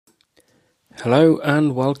Hello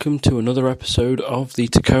and welcome to another episode of the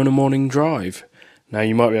Tacona Morning Drive. Now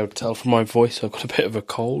you might be able to tell from my voice I've got a bit of a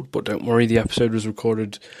cold, but don't worry, the episode was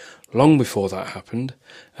recorded long before that happened.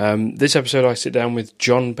 This episode I sit down with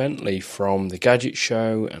John Bentley from the Gadget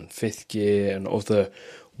show and Fifth Gear and other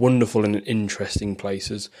wonderful and interesting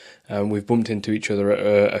places. We've bumped into each other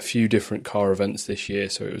at a few different car events this year,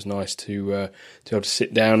 so it was nice to be able to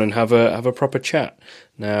sit down and have a proper chat.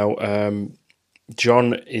 Now,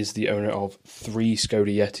 John is the owner of 3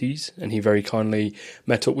 Skoda Yetis, and he very kindly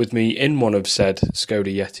met up with me in one of said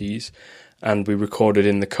Skoda Yetis, and we recorded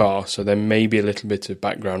in the car, so there may be a little bit of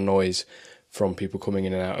background noise from people coming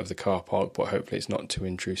in and out of the car park, but hopefully it's not too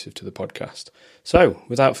intrusive to the podcast. So,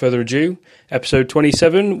 without further ado, episode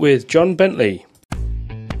 27 with John Bentley.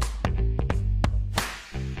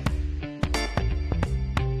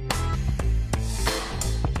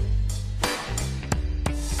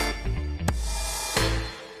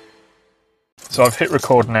 So I've hit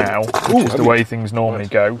record now, which is the way things normally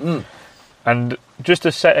go. And just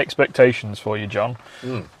to set expectations for you, John,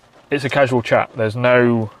 it's a casual chat.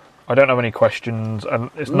 I don't have any questions, and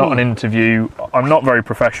it's not an interview. I'm not very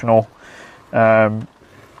professional.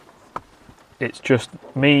 It's just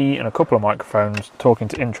me and a couple of microphones talking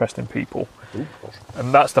to interesting people.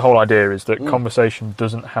 And that's the whole idea, is that conversation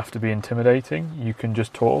doesn't have to be intimidating. You can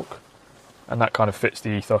just talk. And that kind of fits the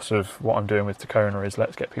ethos of what I'm doing with Tacona, is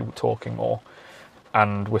let's get people talking more.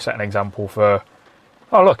 And we're setting an example for,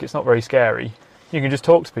 oh look, it's not very scary. You can just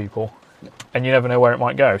talk to people, and you never know where it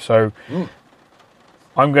might go. So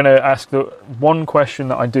I'm going to ask the one question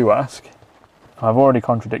that I do ask. I've already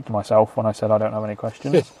contradicted myself when I said I don't have any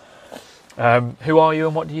questions. Who are you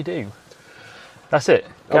and what do you do? That's it.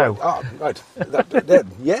 Go. Right.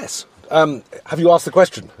 Yes. Have you asked the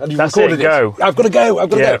question? And you've That's recorded it. Go. I've got to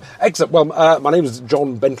go. Excellent. Well, my name is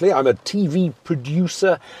John Bentley. I'm a TV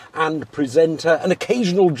producer and presenter, an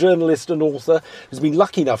occasional journalist and author who's been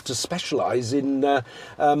lucky enough to specialise in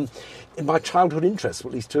my childhood interests,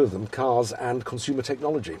 at least 2 of them, cars and consumer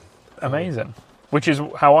technology. Amazing. Which is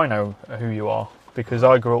how I know who you are, because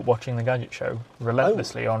I grew up watching the Gadget show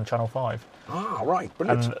relentlessly on Channel 5. Ah, right.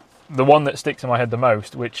 Brilliant. And the one that sticks in my head the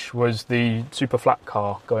most, which was the super flat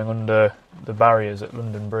car going under the barriers at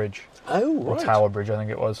London Bridge. Oh, right. Or Tower Bridge, I think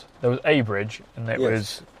it was. There was a bridge, and it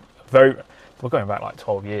was very... We're going back like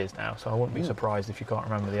 12 years now, so I wouldn't be surprised if you can't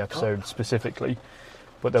remember the episode specifically.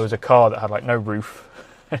 But there was a car that had like no roof.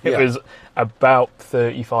 It was about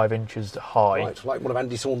 35 inches high. Right, like one of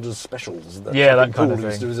Andy Saunders' specials. That kind of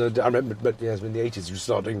thing. I remember, but yes, in the 80s you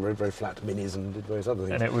started doing very, very flat minis and did various other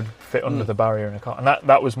things. And it would fit under the barrier in a car. And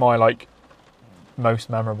that was my most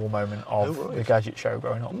memorable moment of the Gadget show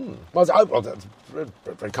growing up. Well, that's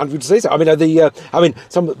very kind of you to say so. I mean,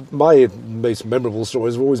 some of my most memorable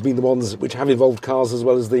stories have always been the ones which have involved cars as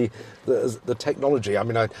well as the technology. I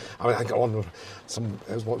go on.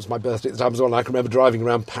 What was my birthday at the time? I can remember driving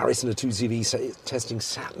around Paris in a 2CV testing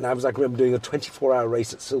sat-navs. I can remember doing a 24-hour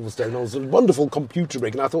race at Silverstone. It was a wonderful computer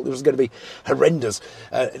rig, and I thought it was going to be horrendous,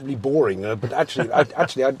 really boring. But actually,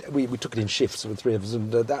 we took it in shifts with 3 of us,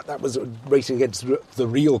 and that was racing against the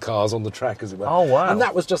real cars on the track, as it were. Oh wow! And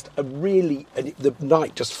that was just the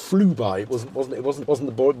night just flew by. It wasn't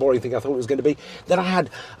the boring thing I thought it was going to be. Then I had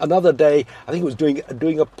another day. I think it was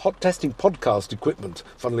doing a testing podcast equipment.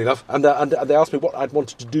 Funnily enough, and they asked me what I'd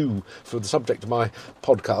wanted to do for the subject of my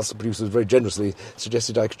podcast. The producers very generously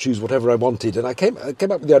suggested I could choose whatever I wanted, and I came up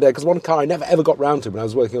with the idea, because one car I never ever got round to when I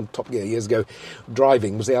was working on Top Gear years ago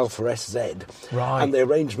driving was the Alfa SZ. Right. And they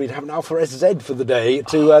arranged me to have an Alfa SZ for the day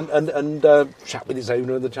to and chat with its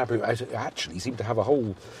owner and the chap who actually seemed to have a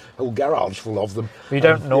whole garage full of them. You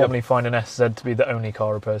don't normally find an SZ to be the only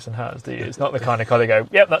car a person has, do you? It's not the kind of car they go,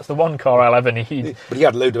 yep, that's the one car I'll ever need. But he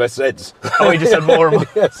had a load of SZs. Oh, he just had more and more.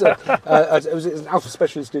 Yes, it was an Alfa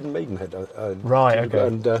specialist in Maidenhead. Right,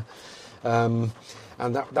 okay.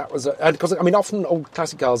 And that was because often old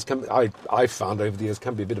classic cars I've found over the years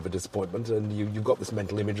can be a bit of a disappointment, and you've got this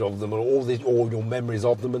mental image of them and all your memories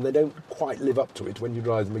of them, and they don't quite live up to it when you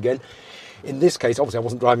drive them again. In this case, obviously, I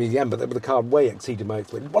wasn't driving again, but the car way exceeded my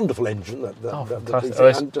expectations. Wonderful engine,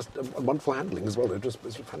 and just wonderful handling as well. It was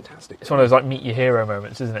fantastic. It's one of those meet your hero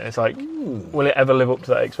moments, isn't it? It's like, will it ever live up to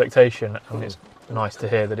that expectation? And it's nice to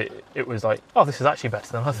hear that it was like, oh, this is actually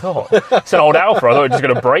better than I thought. It's an old Alfa. I thought it was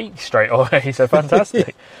going to break straight away. So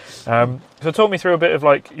fantastic. So talk me through a bit of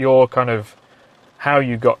your kind of how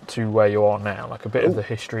you got to where you are now, a bit of the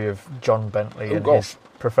history of John Bentley and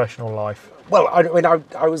professional life? Well,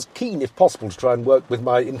 I was keen, if possible, to try and work with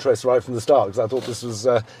my interests right from the start, because I thought this was...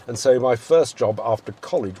 and so my first job after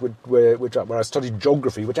college, where I studied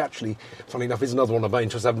geography, which actually, funny enough, is another one of my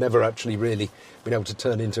interests. I've never actually really been able to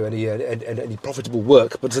turn into any profitable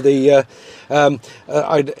work. But I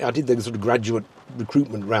did the sort of graduate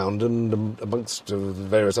recruitment round, and amongst the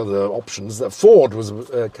various other options, that Ford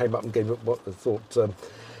came up and gave up what I thought...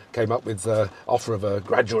 came up with offer of a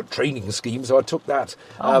graduate training scheme, so I took that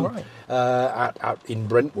in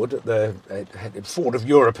Brentwood at the Ford of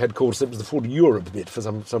Europe headquarters. It was the Ford of Europe bit, for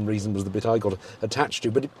some reason, was the bit I got attached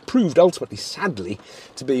to, but it proved ultimately, sadly,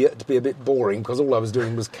 to be a bit boring, because all I was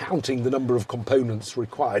doing was counting the number of components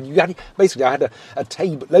required. I had a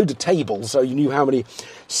load of tables, so you knew how many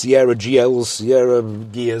Sierra GLs, Sierra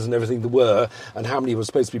gears and everything there were, and how many were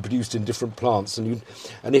supposed to be produced in different plants, and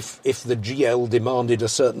if the GL demanded a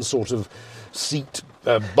certain sort of seat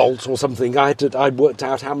bolt or something, I worked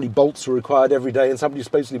out how many bolts were required every day, and somebody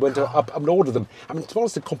supposedly went up and ordered them. I mean, to be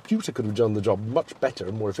honest, the computer could have done the job much better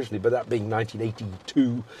and more efficiently, but that being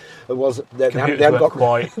 1982, they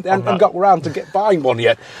hadn't got around to buying one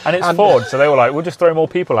yet. And it's Ford, so they were like, we'll just throw more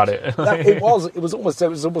people at it. It was almost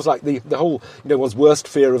like the whole, one's worst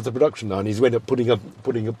fear of the production line is when putting a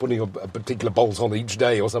particular bolt on each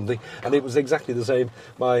day or something, and it was exactly the same.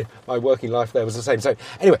 My working life there was the same. So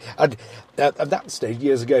anyway, at that stage,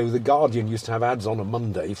 years ago, The Guardian used to have ads on a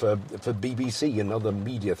Monday for BBC and other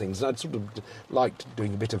media things, and I'd sort of liked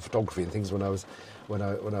doing a bit of photography and things when I was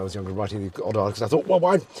younger, writing the odd articles. I thought, well,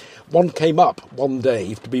 one came up one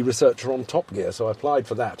day to be researcher on Top Gear, so I applied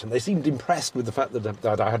for that, and they seemed impressed with the fact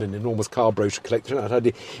that I had an enormous car brochure collection, I'd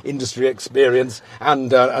had industry experience,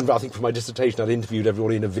 and I think for my dissertation I'd interviewed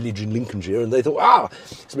everybody in a village in Lincolnshire, and they thought,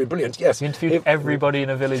 it's going to be brilliant. Yes, you interviewed everybody in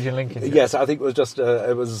a village in Lincolnshire. Yes, I think it was just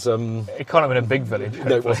it can't have been a big village.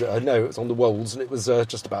 No, it was on the Wolds, and it was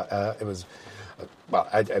just about I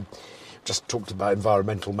just talked about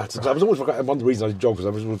environmental matters. I was always, one of the reasons I did geography,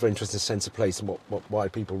 I was always very interested in sense of place and why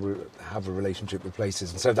people have a relationship with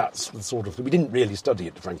places, and so that's the sort of... We didn't really study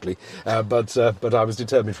it, frankly, but I was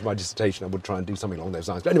determined for my dissertation I would try and do something along those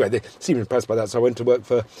lines. But anyway, they seemed impressed by that, so I went to work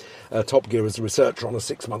for Top Gear as a researcher on a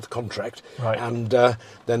 6-month contract, right. And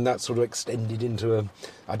then that sort of extended into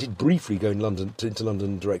I did briefly go into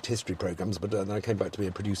London direct history programmes, but then I came back to be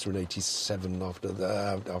a producer in '87 after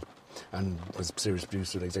and was series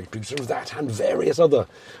producer and executive producer of that and various other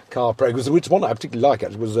car programmes, which one I particularly like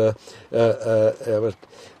actually was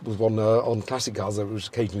one on classic cars, which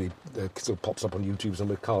occasionally sort of pops up on YouTube, some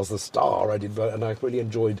of the Cars the Star I did, and I really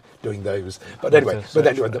enjoyed doing those. But anyway,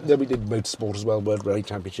 then we did motorsport as well, World Rally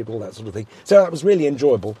Championship, all that sort of thing. So that was really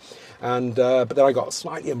enjoyable. And but then I got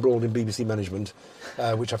slightly embroiled in BBC management,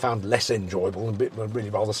 which I found less enjoyable and really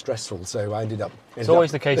rather stressful. So I ended up... It's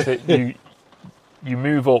always the case that you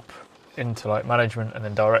move up into like management and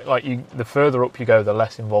then direct, the further up you go, the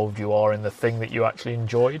less involved you are in the thing that you actually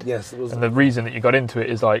enjoyed. Yes, it was. And the reason that you got into it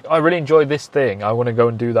is like, I really enjoyed this thing, I want to go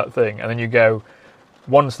and do that thing, and then you go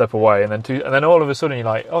one step away, and then two, and then all of a sudden you're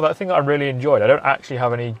like, oh, that thing that I really enjoyed, I don't actually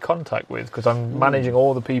have any contact with because I'm managing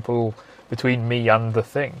all the people between me and the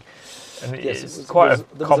thing. And yes, it's quite a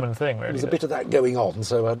common thing, really. There was a bit of that going on,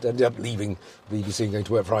 so I ended up leaving BBC and going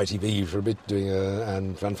to work for ITV for a bit,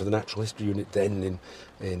 and ran for the Natural History Unit then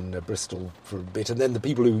in Bristol for a bit. And then the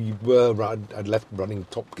people who I'd left running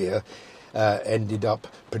Top Gear ended up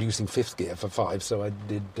producing Fifth Gear for 5, so I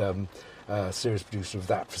did series producer of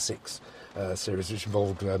that for 6 series, which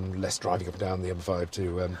involved less driving up and down the M5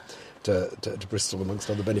 to Bristol,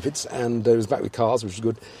 amongst other benefits. And it was back with cars, which was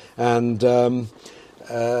good. And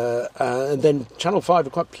then Channel 5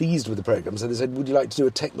 were quite pleased with the programme, so they said, would you like to do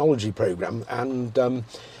a technology programme? And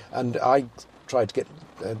I tried to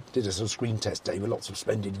did a sort of screen test day with lots of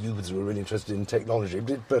splendid youths who were really interested in technology,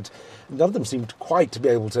 but none of them seemed quite to be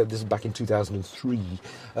able to, this is back in 2003,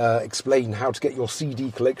 explain how to get your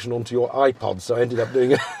CD collection onto your iPod, so I ended up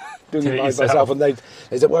doing it myself, and they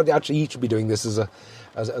said, well, actually you should be doing this as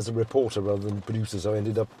a reporter rather than producer, so I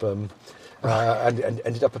ended up... and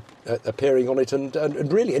ended up appearing on it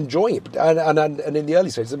and really enjoying it. And in the early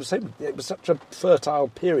stages, it was such a fertile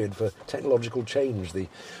period for technological change, the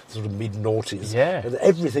sort of mid-noughties. Yeah. And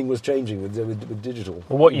everything was changing with digital.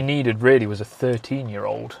 Well, what you needed really was a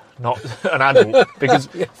 13-year-old, not an adult. Because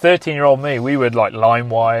 13-year-old me, we would like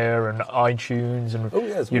LimeWire and iTunes,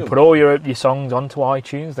 and you'd put all your songs onto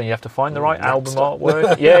iTunes, then you have to find the right album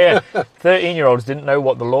artwork. Yeah. 13-year-olds didn't know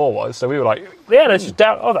what the law was, so we were like, yeah, let's just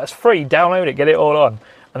that's free, download it, get it all on.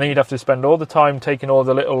 And then you'd have to spend all the time taking all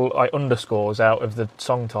the little underscores out of the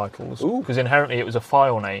song titles, because inherently it was a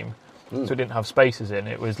file name, so it didn't have spaces in.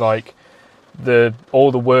 It was like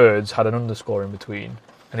all the words had an underscore in between.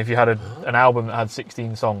 And if you had an album that had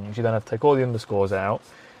 16 songs, you then have to take all the underscores out,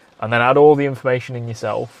 and then add all the information in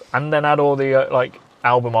yourself, and then add all the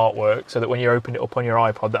album artwork, so that when you opened it up on your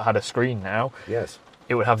iPod that had a screen now, yes,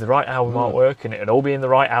 it would have the right album artwork, and it would all be in the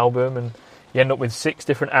right album, and you end up with 6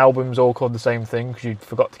 different albums all called the same thing because you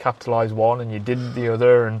forgot to capitalise one and you didn't the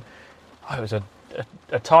other, and it was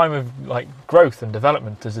a time of like growth and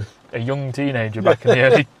development as a young teenager back in the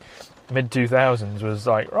early mid-2000s. Was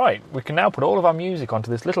like, right, we can now put all of our music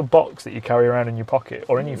onto this little box that you carry around in your pocket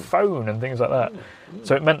or in your phone and things like that.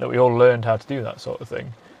 So it meant that we all learned how to do that sort of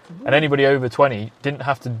thing. And anybody over 20 didn't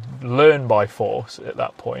have to learn by force at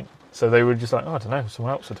that point. So they were just like, oh, I don't know,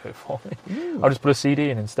 someone else will do it for me. I'll just put a CD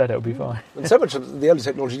in instead, it'll be fine. And so much of the early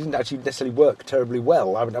technology didn't actually necessarily work terribly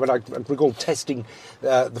well. I recall testing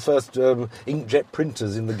the first inkjet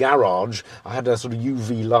printers in the garage. I had a sort of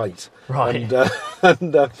UV light. Right.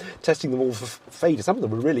 And testing them all for failure. Some of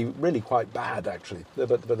them were really, really quite bad, actually.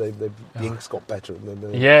 But the inks got better. And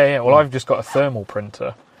then Yeah. Well, I've just got a thermal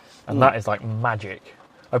printer, and that is like magic.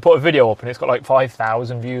 I put a video up and it's got like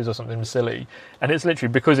 5,000 views or something silly, and it's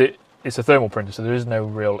literally because it's a thermal printer, so there is no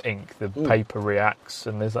real ink. The paper reacts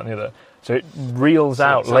and this, that, and the other, so it reels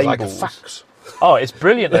out labels. Like a fax. Oh, it's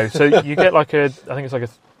brilliant though. So you get I think it's like a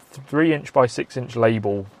 3" by 6"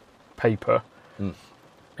 label paper, and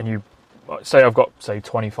you say I've got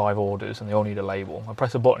 25 orders and they all need a label. I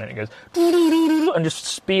press a button and it goes and just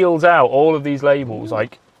spiels out all of these labels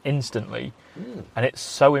like instantly. And it's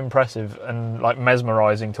so impressive and like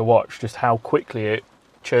mesmerising to watch just how quickly it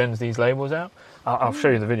churns these labels out. I'll show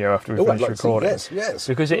you the video after we finish recording. Yes.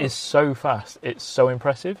 Because it is so fast, it's so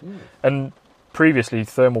impressive. And previously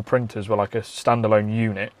thermal printers were like a standalone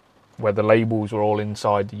unit where the labels were all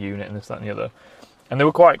inside the unit and this, that and the other. And they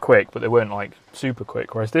were quite quick, but they weren't like super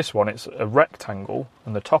quick. Whereas this one, it's a rectangle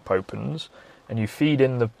and the top opens and you feed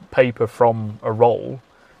in the paper from a roll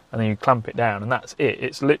and then you clamp it down and that's it.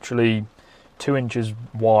 It's literally 2 inches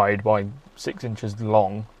wide by 6 inches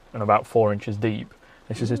long and about 4 inches deep.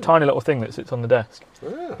 It's just this tiny little thing that sits on the desk.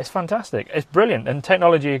 Yeah. It's fantastic. It's brilliant. And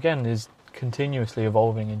technology, again, is continuously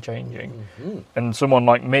evolving and changing. And someone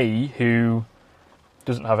like me, who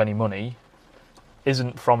doesn't have any money,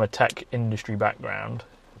 isn't from a tech industry background,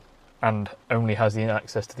 and only has the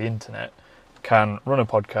access to the internet, can run a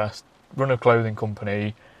podcast, run a clothing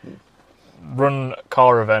company, run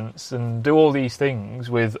car events and do all these things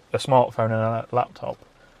with a smartphone and a laptop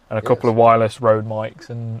and a couple of wireless Rode mics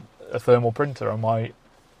and a thermal printer on my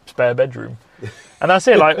spare bedroom. And that's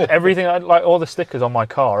it. Like everything, like all the stickers on my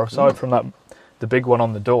car, aside from the big one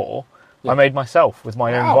on the door, I made myself with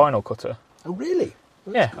my own vinyl cutter. Oh, really?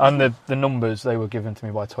 Yeah, and the numbers, they were given to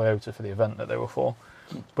me by Toyota for the event that they were for.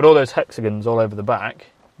 But all those hexagons all over the back,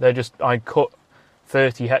 I cut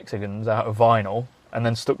 30 hexagons out of vinyl and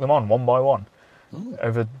then stuck them on one by one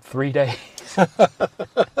over 3 days.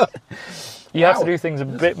 You have to do things a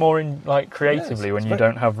bit more creatively when you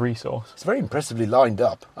don't have resource. It's very impressively lined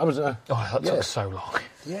up. That took so long.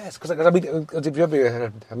 Yes, because if you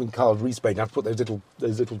ever cars resprayed, you have to put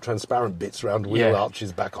those little transparent bits around wheel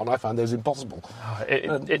arches back on. I found those impossible.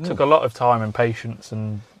 It took a lot of time and patience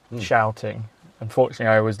and shouting. Unfortunately,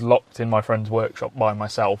 I was locked in my friend's workshop by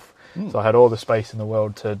myself, so I had all the space in the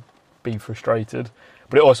world to be frustrated.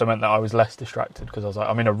 But it also meant that I was less distracted because I was like,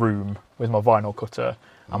 I'm in a room with my vinyl cutter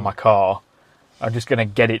and my car. I'm just going to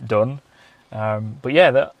get it done. But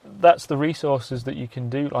yeah, that's the resources that you can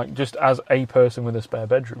do. Like just as a person with a spare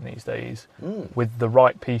bedroom these days, with the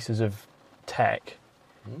right pieces of tech,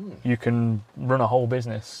 you can run a whole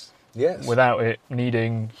business without it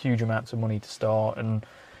needing huge amounts of money to start, and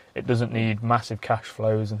it doesn't need massive cash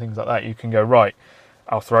flows and things like that. You can go, right,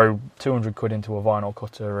 I'll throw 200 quid into a vinyl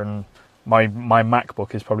cutter, and my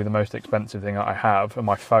MacBook is probably the most expensive thing I have, and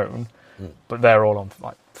my phone, but they're all on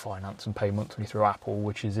like finance and pay monthly through Apple,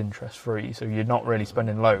 which is interest free, so you're not really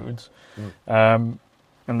spending loads. And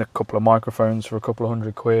a couple of microphones for a couple of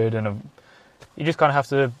 100 quid, and you just kind of have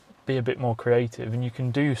to be a bit more creative, and you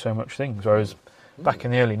can do so much things. Whereas back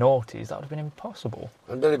in the early noughties, that would have been impossible.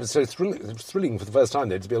 And then it was so thrilling. It was thrilling for the first time,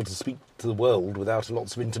 though, to be able to speak to the world without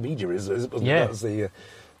lots of intermediaries.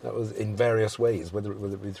 That was in various ways, whether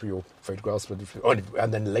it be through your photographs,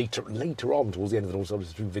 and then later on, towards the end of it, also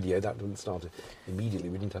through video. That didn't start immediately.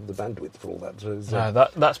 We didn't have the bandwidth for all that. So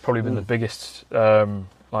that's probably been the biggest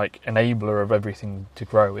enabler of everything to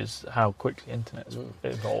grow, is how quickly the internet's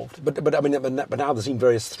evolved. But now there seem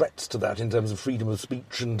various threats to that in terms of freedom of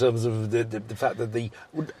speech, in terms of the fact that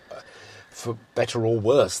for better or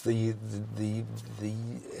worse, the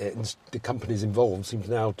companies involved seem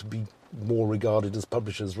now to be more regarded as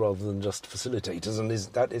publishers rather than just facilitators, and is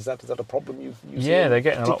that a problem you see? Yeah, they're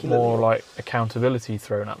getting a lot more like accountability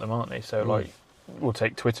thrown at them, aren't they? So like, we'll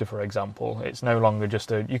take Twitter for example. It's no longer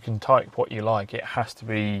just you can type what you like. It has to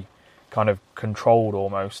be kind of controlled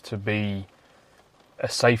almost to be a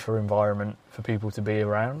safer environment for people to be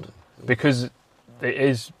around, because it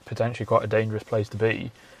is potentially quite a dangerous place to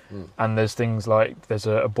be. And there's things like, there's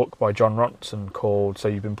a book by John Ronson called So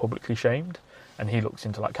You've Been Publicly Shamed, and he looks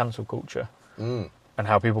into like cancel culture and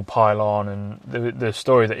how people pile on. And the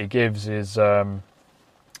story that he gives is there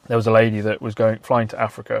was a lady that was flying to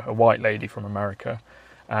Africa, a white lady from America,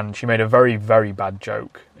 and she made a very, very bad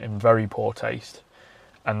joke in very poor taste.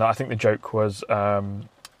 And I think the joke was,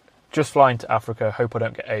 just flying to Africa, hope I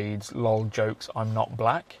don't get AIDS, lol jokes, I'm not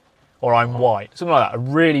black, or I'm white. Something like that. A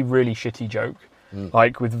really, really shitty joke,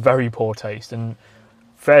 like with very poor taste. And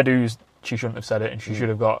fair dues, she shouldn't have said it, and she should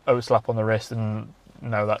have got a slap on the wrist, and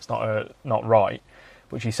no, that's not right.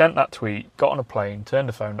 But she sent that tweet, got on a plane, turned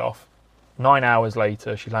the phone off. 9 hours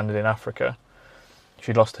later, she landed in Africa.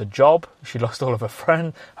 She'd lost her job, she'd lost all of her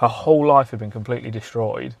friends, her whole life had been completely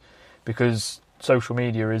destroyed, because social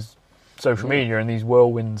media is social media, and these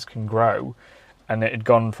whirlwinds can grow. And it had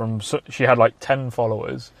gone from, she had like 10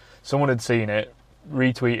 followers, someone had seen it,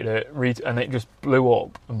 retweeted it, and it just blew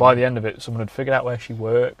up. And by the end of it, someone had figured out where she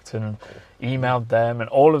worked and emailed them, and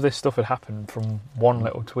all of this stuff had happened from one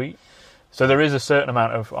little tweet. So there is a certain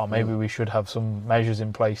amount of, maybe we should have some measures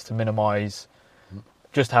in place to minimise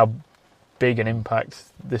just how big an impact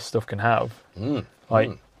this stuff can have.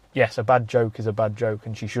 Yes, a bad joke is a bad joke,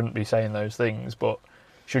 and she shouldn't be saying those things, but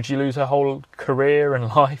should she lose her whole career and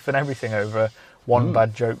life and everything over one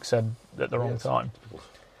bad joke said at the wrong time?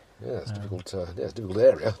 Yeah, it's difficult. It's a difficult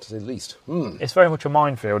area, to say the least. It's very much a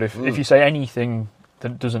minefield. If you say anything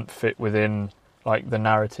that doesn't fit within like the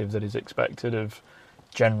narrative that is expected of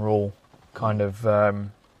general kind of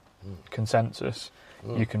consensus,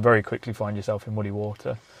 you can very quickly find yourself in muddy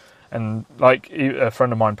water. And like a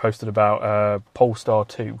friend of mine posted about Polestar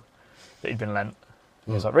 2 that he'd been lent.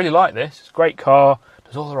 He was like, really like this. It's a great car,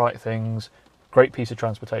 does all the right things, great piece of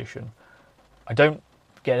transportation. I don't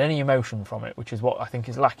get any emotion from it, which is what I think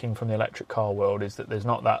is lacking from the electric car world, is that there's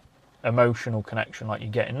not that emotional connection like you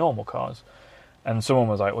get in normal cars. And someone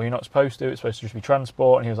was like, well, you're not supposed to, it's supposed to just be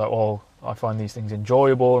transport. And he was like, well, I find these things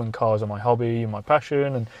enjoyable, and cars are my hobby and my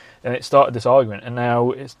passion. And it started this argument, and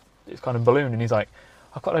now it's kind of ballooned. And he's like,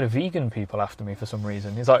 I've got a lot of vegan people after me for some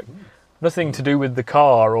reason. He's like, nothing to do with the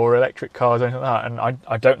car or electric cars or anything like that. And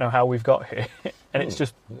I don't know how we've got here. And it's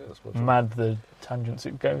just mad the tangents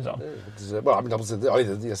it goes on. Well, I mean, obviously,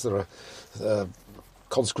 yes, there are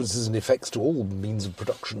consequences and effects to all means of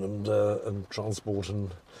production and transport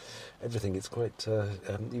and everything. It's quite. I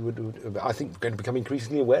think we're going to become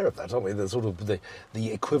increasingly aware of that, aren't we? The sort of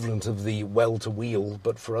the equivalent of the well to wheel,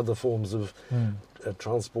 but for other forms of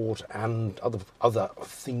transport and other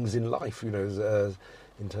things in life. You know,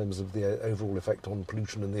 in terms of the overall effect on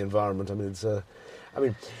pollution and the environment. I mean, it's.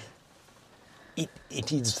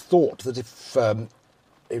 It is thought that if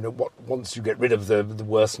once you get rid of the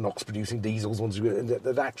worst NOx-producing diesels,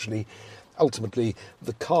 that actually, ultimately,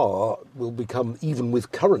 the car will become, even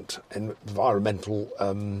with current environmental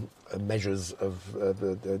measures of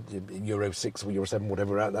the Euro 6 or Euro 7,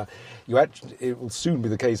 whatever out there, it will soon be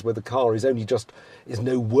the case where the car is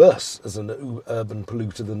no worse as an urban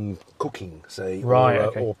polluter than cooking, say,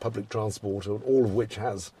 or public transport, or all of which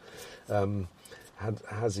has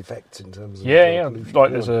effects in terms of pollution.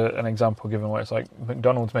 Like there's an example given where it's like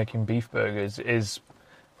McDonald's making beef burgers is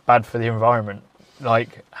bad for the environment.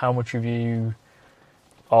 Like, how much of you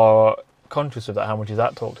are conscious of that? How much is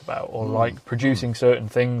that talked about? Or like producing certain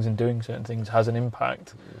things and doing certain things has an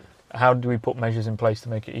impact. How do we put measures in place to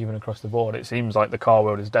make it even across the board? It seems like the car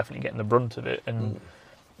world is definitely getting the brunt of it, and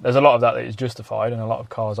there's a lot of that is justified, and a lot of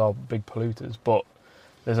cars are big polluters. But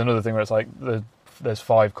there's another thing where it's like there's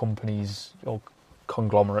 5 companies or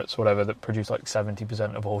conglomerates, whatever, that produce like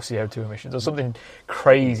 70% of all CO2 emissions or something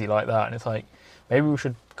crazy like that, and it's like, maybe we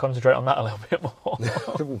should concentrate on that a little bit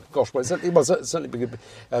more. Gosh, well, certainly be good.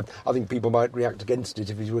 I think people might react against it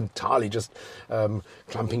if you were entirely just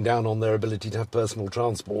clamping down on their ability to have personal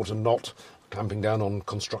transport and not clamping down on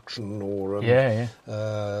construction or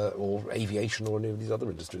aviation or any of these other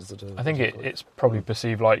industries. I think it's probably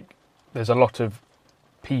perceived like there's a lot of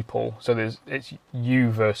people, so it's you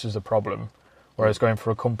versus the problem. Whereas going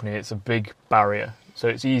for a company, it's a big barrier. So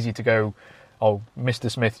it's easy to go, oh, Mr.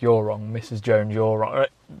 Smith, you're wrong. Mrs. Jones, you're wrong.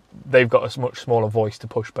 They've got a much smaller voice to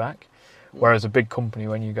push back. Whereas a big company,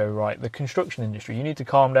 when you go, right, the construction industry, you need to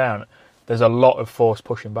calm down. There's a lot of force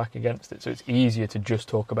pushing back against it. So it's easier to just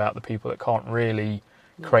talk about the people that can't really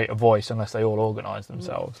create a voice unless they all organise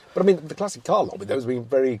themselves. But I mean, the classic car lobby, though, has been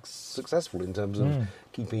very successful in terms of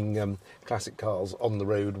keeping classic cars on the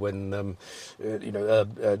road when,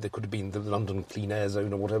 there could have been the London Clean Air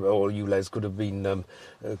Zone or whatever, or ULEZ could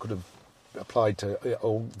have applied to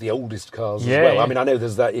the oldest cars as well. Yeah. I mean, I know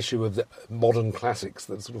there's that issue of the modern classics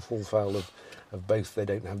that sort of fall foul of both. They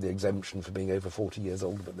don't have the exemption for being over 40 years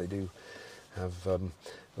old, but they do have...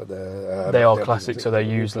 they are classic, so they're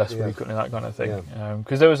used less frequently, that kind of thing.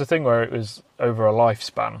 Because there was a thing where it was over a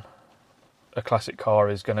lifespan, a classic car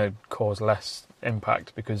is going to cause less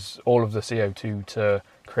impact because all of the CO2 to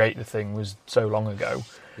create the thing was so long ago,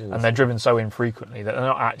 and they're driven so infrequently that they're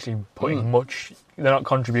not actually putting much, they're not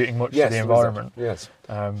contributing much to the environment. Yes.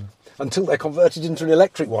 Until they're converted into an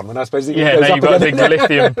electric one, and I suppose it goes now up you've got a again. big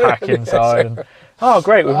lithium pack inside. And, oh,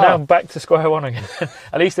 great, we're now back to square one again.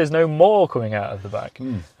 At least there's no more coming out of the back.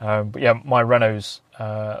 But yeah, my Renault's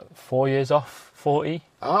 4 years off 40.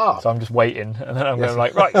 So I'm just waiting, and then I'm going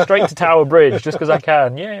right straight to Tower Bridge just because I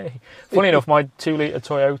can. Yay! Funny enough, my 2-litre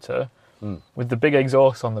Toyota with the big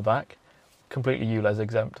exhaust on the back, completely ULEZ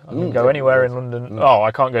exempt. I can go anywhere in London. Oh,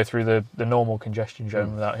 I can't go through the normal congestion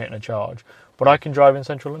zone without hitting a charge, but I can drive in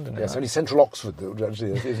central London. Yes, only central Oxford that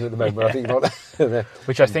actually isn't at the moment. I think not.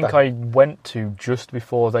 Which I think I went to just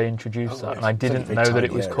before they introduced that, and I didn't know that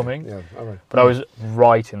it was coming. Yeah. But I was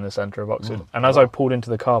right in the centre of Oxford, and as I pulled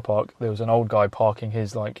into the car park, there was an old guy parking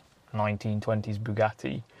his 1920s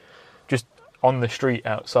Bugatti just on the street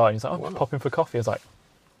outside. He's like, I'm just popping for coffee. I was like,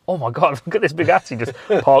 oh my God, look at this Bugatti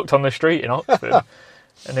just parked on the street in Oxford.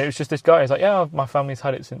 And it was just this guy. He's like, yeah, my family's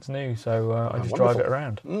had it since new, so I just drive it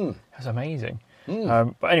around. That's amazing.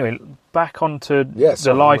 But anyway, back onto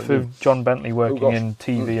the life of John Bentley working in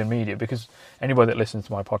TV and media, because anybody that listens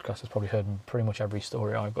to my podcast has probably heard pretty much every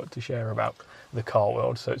story I've got to share about the car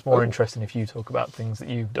world. So it's more interesting if you talk about things that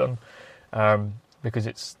you've done, because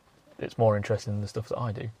it's more interesting than the stuff that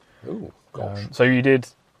I do. Oh, gosh. So you did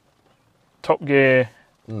Top Gear,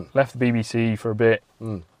 left the BBC for a bit,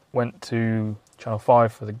 went to Channel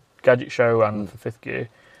 5 for the Gadget show and for Fifth Gear.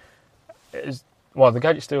 The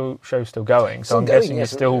Gadget show's still going, so I'm guessing you're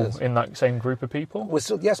still in that same group of people? We're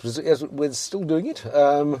still we're still doing it.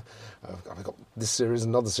 I've got this series,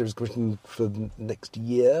 another series commissioned for next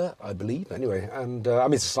year, I believe. Anyway, and I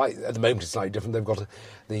mean, at the moment it's slightly different. They've got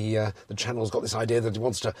the channel's got this idea that it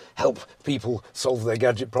wants to help people solve their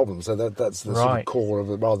gadget problems. So that's the sort of core of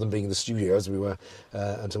it, rather than being in the studio as we were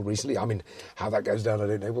until recently. I mean, how that goes down, I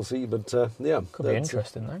don't know. We'll see. But could be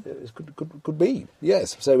interesting though. It could be,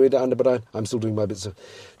 yes. So but I'm still doing my bits of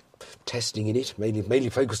testing in it, mainly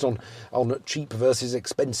focused on cheap versus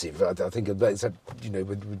expensive. I think it's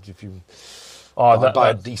if you buy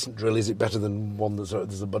a decent drill, is it better than one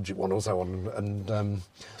there's a budget one or so on? And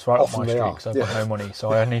it's right up my street because I've got no money,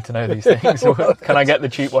 so I need to know these things. Can I get the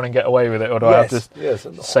cheap one and get away with it, or do I have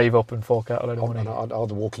to save up and fork out a load of money? Are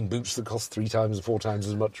the walking boots that cost 3 times or 4 times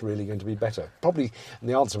as much really going to be better? Probably. And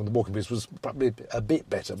the answer on the walking boots was probably a bit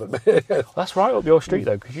better, but that's right up your street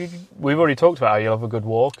though, because we've already talked about how you love a good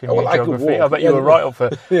walk and I geography. could walk. I bet you were right up for.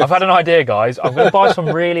 I've had an idea, guys. I'm going to buy some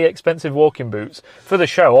really expensive walking boots for the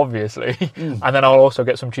show, obviously, and then I'll also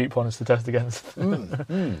get some cheap ones to test against.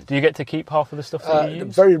 Do you get to keep half of the stuff that you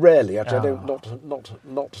use? Very rarely, actually. I don't.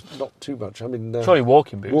 Not too much. I mean, surely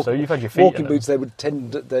walking boots. So you've had your feet. Walking boots. They would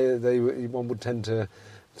tend. One would tend to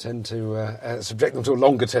subject them to a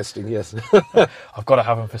longer testing. Yes. I've got to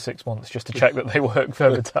have them for 6 months just to check that they work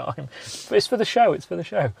for the time. But it's for the show.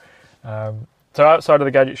 So outside of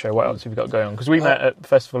the Gadget show, what else have you got going on? Because we met at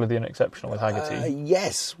Festival of the Unexceptional with Haggerty.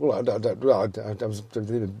 Yes. Well, I've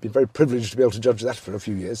been very privileged to be able to judge that for a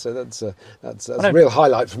few years. So that's a real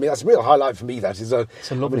highlight for me. That's a real highlight for me. That is.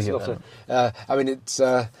 It's a lovely event. I mean, it's.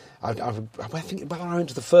 I think I went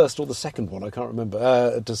to the first or the second one. I can't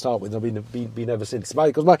remember to start with. I've been ever since.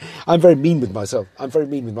 Because I'm very mean with myself. I'm very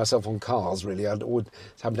mean with myself on cars. Really, I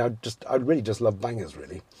really just love bangers.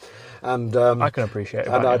 Really. And I can appreciate it.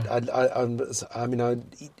 I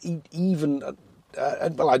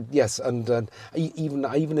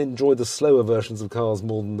even enjoy the slower versions of cars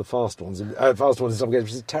more than the fast ones. Fast ones in some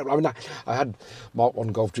cases is terrible. I mean, I had Mark 1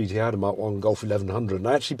 Golf GTI, I had a Mark 1 Golf 1100, and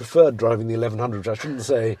I actually preferred driving the 1100, which I shouldn't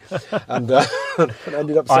say. And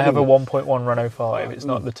ended up. I have a 1.1 Renault 5. It's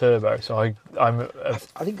not the turbo, so I'm a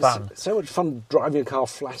fan. It's so much fun driving a car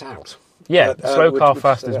flat out. Yeah, slow car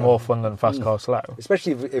fast is more fun than fast car slow.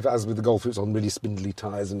 Especially if, as with the Golf, it's on really spindly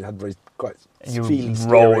tyres and you had quite you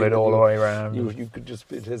roll it all the way around. You could just...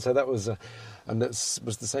 So that was... and that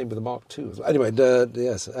was the same with the Mark II as well. Anyway,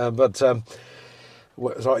 yes.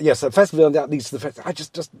 So, yes, effectively on that leads to the fact that I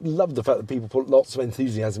just love the fact that people put lots of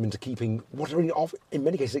enthusiasm into keeping what are in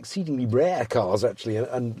many cases exceedingly rare cars actually,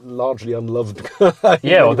 and largely unloved.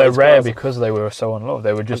 Yeah, or they're rare because they were so unloved.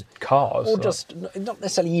 They were just cars, or just not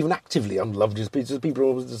necessarily even actively unloved. Just people are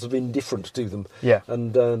always sort of indifferent to them. Yeah,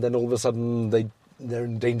 and then all of a sudden they're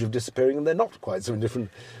in danger of disappearing, and they're not quite so indifferent.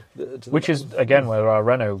 Which is again where our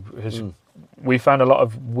Renault has. We found a lot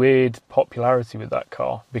of weird popularity with that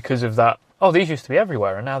car because of that. Oh, these used to be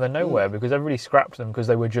everywhere, and now they're nowhere because everybody scrapped them because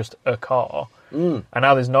they were just a car. And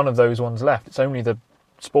now there's none of those ones left. It's only the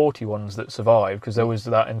sporty ones that survived because there was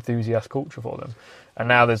that enthusiast culture for them. And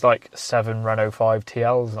now there's like 7 Renault 5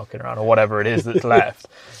 TLs knocking around, or whatever it is that's left.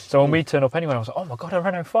 So when we turn up anywhere, I was like, oh my God, a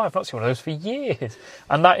Renault 5, I've not seen one of those for years.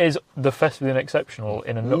 And that is the festive and exceptional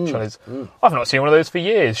in a nutshell. Is I've not seen one of those for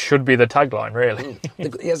years, should be the tagline, really.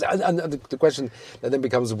 Yes, and the question then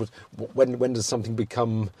becomes, when does something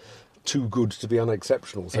become too good to be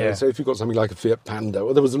unexceptional? So if you've got something like a Fiat Panda,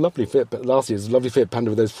 well, there was a lovely last year, there was a lovely Fiat Panda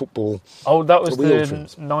with those football. Oh, that was was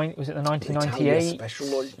it the 1998 special?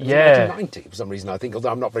 Or, yeah, 1990 for some reason. I think, although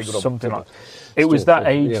I'm not very good on something like. It was that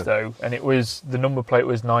age though, and it was the number plate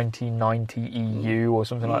was 1990 EU or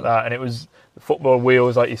something like that, and it was the football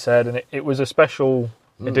wheels, like you said, and it was a special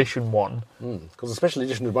edition one. Because the special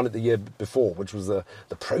edition had won it the year before, which was the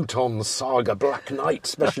Proton Saga Black Knight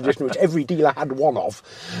special edition, which every dealer had one of.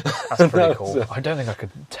 That's pretty cool. I don't think I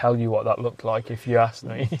could tell you what that looked like if you asked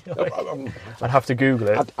me. I'd have to Google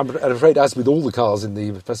it. I'm afraid, as with all the cars in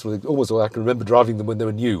the festival, almost all I can remember driving them when they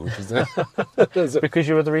were new. Which is, because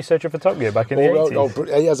you were the researcher for Top Gear back in the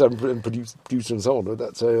 80s. Yes, I'm producer and so on with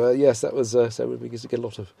that. So, yes, that was... so we used to get a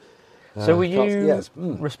lot of... So were you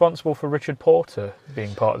responsible for Richard Porter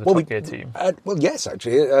being part of the Top Gear team? Well, yes,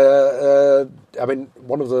 actually. I mean,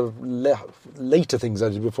 one of the later things I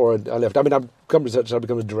did before I left, I mean, I've become researcher, I've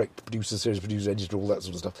become a direct producer, series producer, editor, all that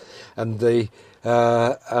sort of stuff.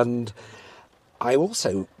 And I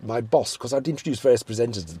also, my boss, because I'd introduced various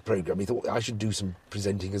presenters to the programme, he thought I should do some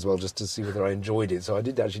presenting as well, just to see whether I enjoyed it. So I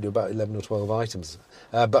did actually do about 11 or 12 items.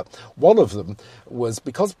 But one of them was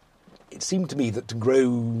because it seemed to me that to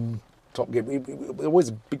grow Top Gear, always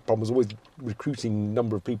a big problem was always recruiting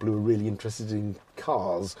number of people who were really interested in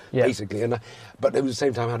cars, basically. But at the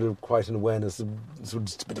same time, I had quite an awareness of sort of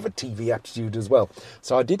just a bit of a TV aptitude as well.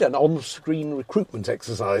 So I did an on-screen recruitment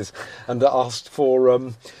exercise and asked for.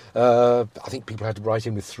 I think people had to write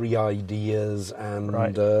in with 3 ideas, and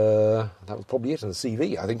that was probably it, and a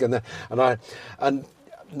CV, I think. And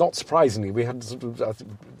not surprisingly, we had sort of,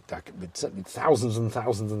 certainly thousands and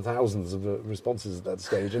thousands and thousands of responses at that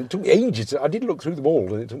stage, and it took me ages. I did look through them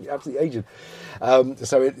all, and it took me absolutely ages.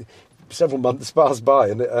 Several months passed by,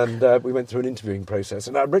 and we went through an interviewing process.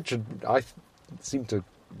 And Richard, I seemed to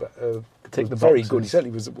tick the very boxes. good. He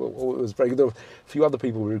certainly was very good. There were a few other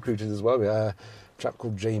people we recruited as well. We had a chap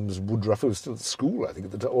called James Woodruff, who was still at school, I think,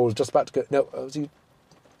 at the time, or was just about to go. No, was he?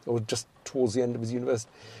 Or just towards the end of his university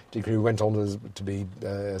degree, went on to be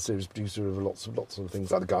a series producer of lots of things,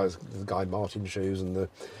 like the Guy Martin shows and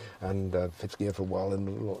Fifth Gear for a while,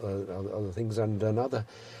 and other things, and another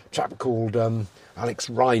chap called Alex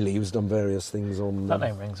Riley, who's done various things on. That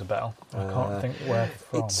name rings a bell. I can't think where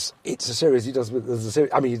from. It's a series he does with. There's a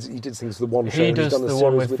series. I mean, he did things for the one show. He does done the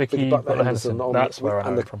one with Vicky Butler Henderson. That's where I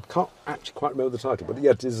know it from. Can't actually quite remember the title, but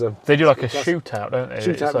yeah, it is. They do like a shootout, don't they?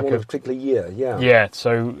 Shootout like one particular year. Yeah. Yeah.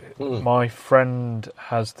 So my friend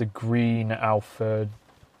has the green Alpha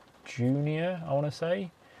Junior, I want to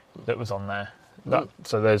say, that was on there.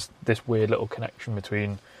 So there's this weird little connection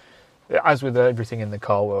between. As with everything in the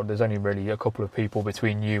car world, there's only really a couple of people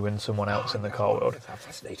between you and someone else in the car world. How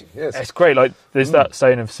fascinating! Yes, it's great. Like there's that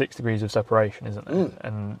saying of 6 degrees of separation, isn't there?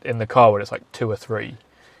 And in the car world, it's like 2 or 3.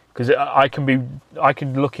 Because I can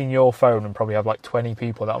look in your phone and probably have like 20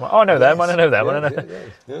 people that I'm like, oh, I know them, I know them, I know.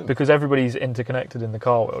 Yeah. Because everybody's interconnected in the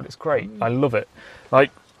car world. It's great. I love it.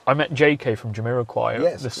 Like I met JK from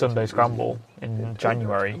Jamiroquai at the Sunday Scramble in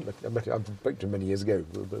January. I spoke to him many years ago.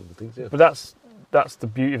 But that's the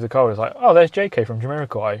beauty of the car. It's like, oh, there's JK from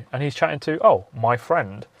Jamiroquai, and he's chatting to, my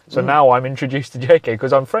friend. So now I'm introduced to JK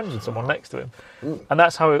because I'm friends with someone next to him. And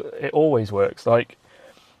that's how it always works. Like,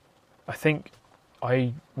 I think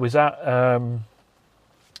I was at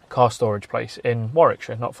car storage place in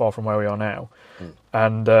Warwickshire, not far from where we are now.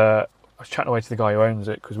 And I was chatting away to the guy who owns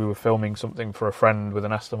it because we were filming something for a friend with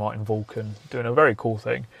an Aston Martin Vulcan, doing a very cool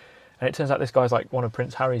thing. And it turns out this guy's like one of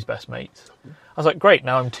Prince Harry's best mates. I was like, great,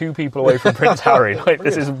 now I'm 2 people away from Prince Harry. Like,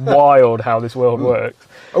 this is wild how this world works.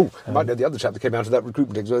 Oh, you might know the other chap that came out of that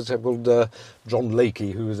recruitment exercise, a chap called John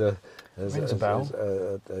Lakey, who was a sort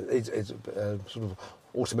of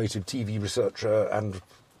automotive TV researcher and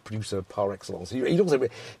producer par excellence.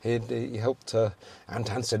 He helped Ant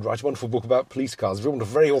Anstead write a wonderful book about police cars. If you want a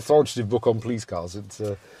very authoritative book on police cars, it's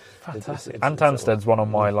fantastic. Ant Anstead's one of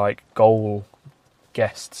my goal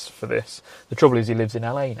guests for this. The trouble is he lives in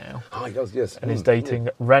LA now. Oh, he does, yes. And he's dating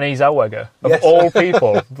Renée Zellweger, of all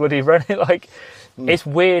people. Bloody Renée, it's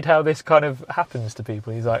weird how this kind of happens to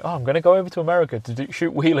people. He's like, I'm going to go over to America to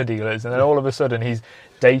shoot wheeler dealers, and then all of a sudden he's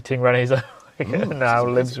dating Renée Zellweger and now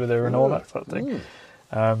lives with her and all that sort of thing.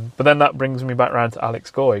 But then that brings me back around to Alex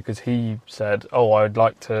Goy, because he said, I'd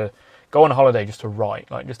like to go on a holiday just to write,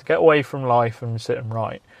 just to get away from life and sit and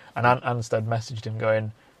write. And Ant Anstead messaged him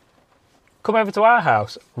going, come over to our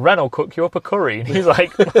house, Ren will cook you up a curry. And he's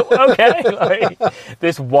like, okay.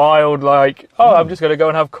 This wild, I'm just going to go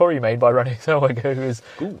and have curry made by Renée Zellweger, who is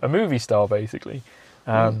a movie star, basically.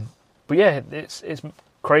 But yeah, it's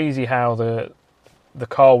crazy how the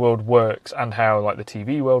car world works, and how the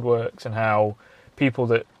TV world works, and how people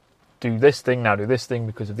that do this thing now do this thing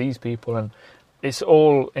because of these people. And it's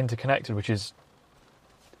all interconnected,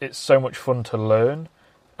 it's so much fun to learn.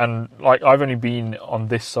 And I've only been on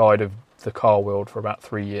this side of the car world for about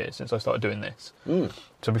 3 years since I started doing this.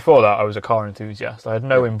 So before that I was a car enthusiast. I had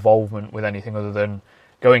no involvement with anything other than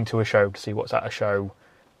going to a show to see what's at a show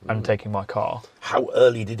and taking my car. How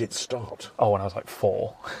early did it start? When I was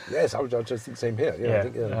 4. Yes, I just think the same here.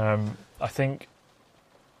 I think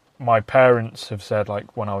my parents have said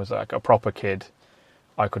when I was a proper kid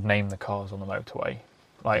I could name the cars on the motorway.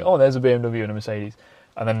 There's a BMW and a Mercedes.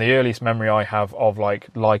 And then the earliest memory I have of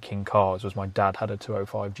liking cars was my dad had a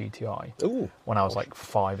 205 GTI when I was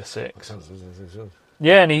 5 or 6.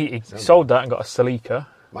 Yeah, and he sold that and got a Celica.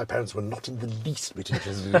 My parents were not in the least bit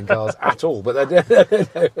interested in cars at all, but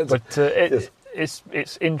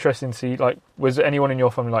it's interesting to see. Was there anyone in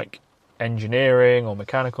your family engineering or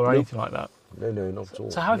mechanical or anything like that? No, not at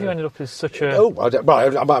all. So how have you ended up as such a... one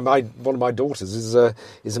of my daughters is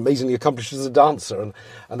amazingly accomplished as a dancer,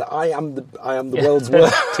 and I am the world's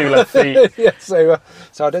worst. 2 left feet. So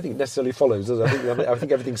I don't think it necessarily follows, does it? I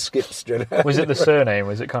think everything skips. Was it the surname?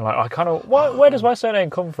 Was it kind of where does my surname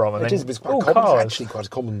come from? And it's quite common. It's actually quite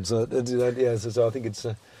common. So I think it's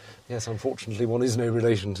yes. Unfortunately, one is no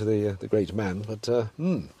relation to the great man, but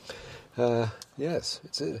yes,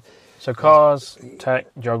 it's. So cars, tech,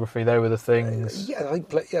 geography, they were the things. I think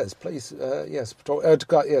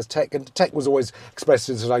tech, and tech was always expressed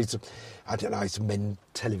as I used to mend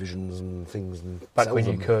televisions and things and back when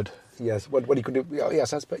you could. Yes, when you could do.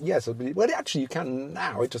 Yes, well, actually you can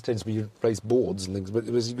now. It just tends to be you replace boards and things, but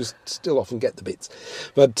you still often get the bits.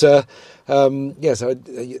 But yes, I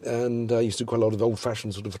used to do quite a lot of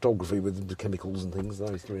old-fashioned sort of photography with the chemicals and things. And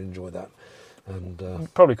I used to really enjoy that. And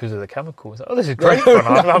probably because of the chemicals. This is great fun.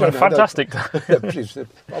 I'm having a fantastic time.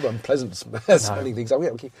 Rather unpleasant smelling things. I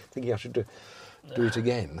keep thinking I should do it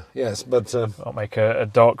again. Yes, but I'll make a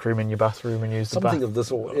dark room in your bathroom and use something of the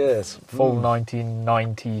sort. Yes, full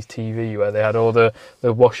 1990s TV where they had all the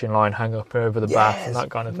washing line hang up over the bath and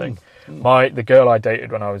that kind of thing. The girl I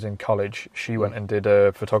dated when I was in college, she went and did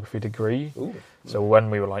a photography degree. So when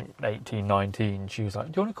we were 18, 19, she was like,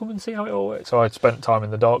 do you want to come and see how it all works? So I'd spent time in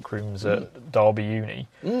the dark rooms at Derby Uni.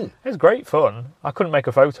 It was great fun. I couldn't make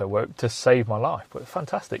a photo work to save my life, but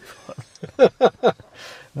fantastic fun.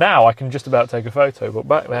 Now I can just about take a photo, but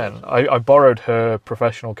back then I borrowed her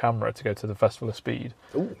professional camera to go to the Festival of Speed.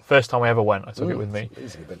 First time I ever went, I took it with me.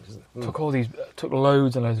 Took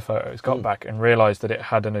loads and loads of photos, got back and realised that it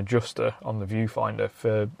had an adjuster on the viewfinder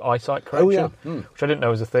for eyesight correction, which I didn't know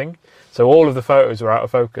was a thing. So all of the photos were out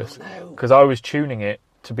of focus because I was tuning it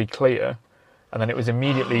to be clear, and then it was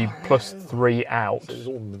immediately +3 out. So it was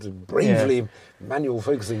all bravely manual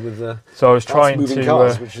focusing with so I was trying moving to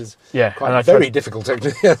cars, which is quite very difficult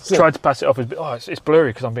technique. Tried to pass it off as it's blurry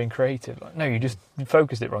because I'm being creative. No, you just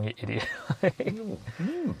focused it wrong, you idiot.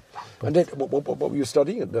 And then, what were you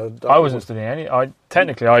studying? I wasn't studying any. I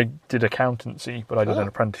did accountancy, but I did an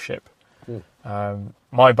apprenticeship.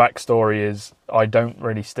 My backstory is I don't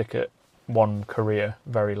really stick at one career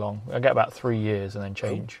very long. I get about 3 years and then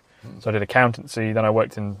change. So I did accountancy, then I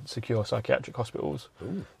worked in secure psychiatric hospitals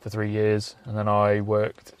for 3 years, and then I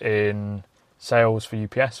worked in sales for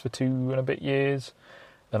UPS for 2 and a bit years.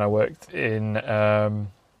 Then I worked for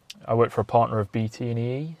a partner of BT and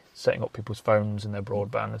EE, setting up people's phones and their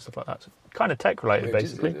broadband and stuff like that. So kind of tech related,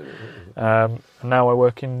 basically. And now I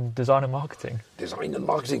work in design and marketing. Design and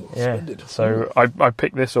marketing, yeah. Splendid. So I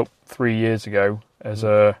picked this up 3 years ago as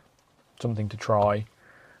something to try,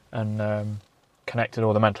 and connected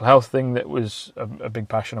all the mental health thing that was a big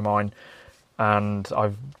passion of mine, and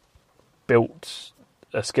I've built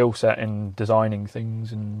a skill set in designing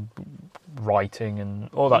things and writing and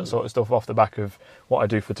all that sort of stuff off the back of what I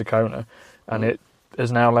do for Tacona, and it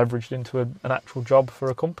has now leveraged into an actual job for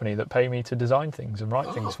a company that pay me to design things and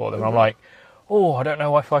write things for them. And I'm like, oh, I don't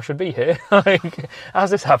know if I should be here. Like, how's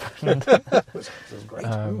this happened? That's great.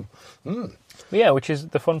 But yeah, which is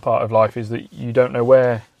the fun part of life, is that you don't know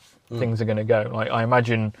where things are going to go. Like, I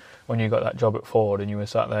imagine when you got that job at Ford and you were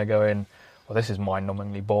sat there going, well, this is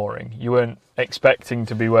mind-numbingly boring. You weren't expecting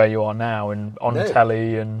to be where you are now and on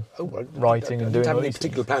telly and writing and doing all these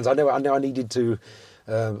things. I didn't have any particular plans. I know I needed to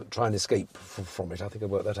try and escape from it. I think I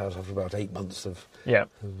worked that out after about 8 months of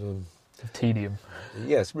tedium.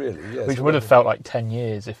 Yes, really. Yes. Which would have felt like 10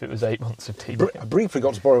 years if it was 8 months of tedium. I briefly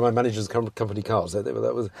got to borrow my manager's company cars. That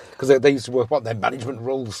was because they used to work on their management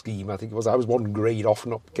role scheme. I think it was. I was one grade off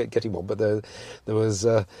not getting one, but there was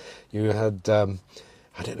you had.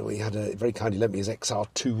 I don't know. He had very kindly lent me his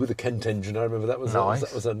XR2 with a Kent engine. I remember that was nice.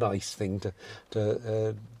 That was a nice thing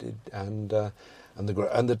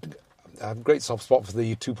I have a great soft spot for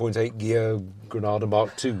the 2.8 gear Granada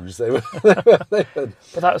Mark IIs. But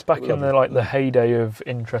that was back in the heyday of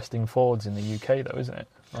interesting Fords in the UK, though, isn't it?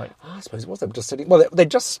 Like, I suppose it was. They were just sitting. Well, they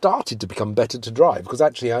just started to become better to drive, because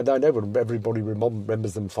actually I know everybody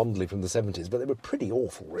remembers them fondly from the 70s, but they were pretty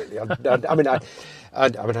awful, really. I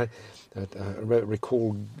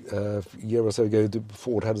recall a year or so ago,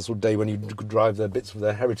 Ford had a sort of day when you could drive their bits from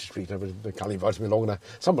their Heritage Street. And Callie invited me along, and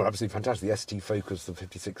some were absolutely fantastic. The ST Focus, the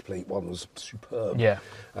 56 plate one, was superb. Yeah,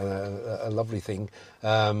 a lovely thing.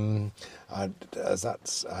 As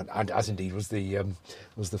indeed was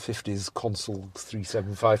the 50s Consul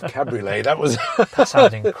 375 Cabriolet. That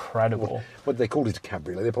sounds incredible. What they called it, a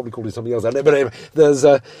cabriolet. They probably called it something else. But anyway,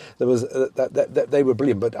 they were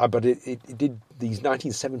brilliant. But it did. These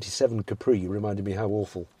 1977 Capri reminded me how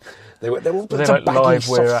awful they were. They were like live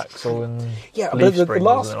rear axle and leaf spring,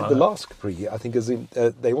 the last Capri, I think,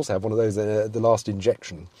 they also have one of those. The last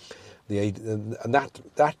injection. And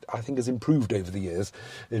that I think has improved over the years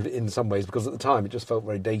in some ways, because at the time it just felt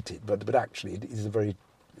very dated. But actually, it's a very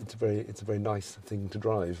nice thing to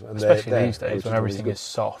drive. And especially these days when everything is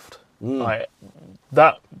soft. Like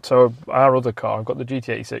that. So our other car, I've got the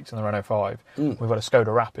GT86 and the Renault 5. We've got a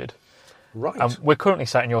Skoda Rapid. Right. We're currently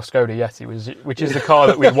sat in your Skoda Yeti, which is the car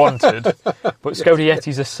that we wanted. But Skoda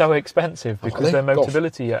Yetis are so expensive because they're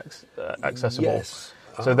Motability accessible. Yes.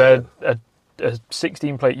 So they're a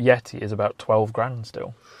 16-plate Yeti is about 12 grand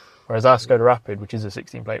still, whereas our Skoda Rapid, which is a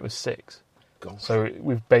 16-plate, was 6. Gosh. So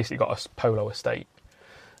we've basically got a Polo estate.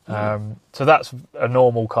 So that's a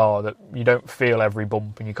normal car that you don't feel every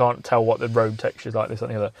bump, and you can't tell what the road texture is like, this and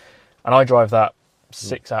the other. And I drive that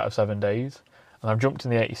 6 out of 7 days. And I've jumped in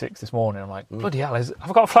the 86 this morning. I'm like, bloody hell,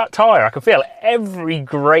 I've got a flat tyre. I can feel every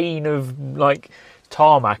grain of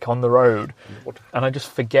tarmac on the road. And I just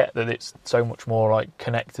forget that it's so much more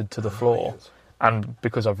connected to the floor. Yes. And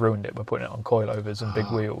because I've ruined it by putting it on coilovers and big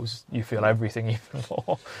wheels, you feel everything even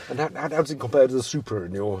more. And how does it compare to the Supra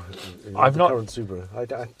in your current Supra?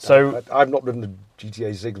 I've not driven the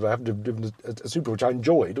GTA 6, but I haven't driven a Supra, which I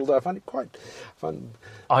enjoyed, although I found it quite fun.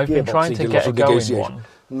 I've been trying to get a go in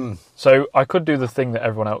one. So I could do the thing that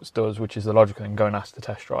everyone else does, which is the logical thing, go and ask to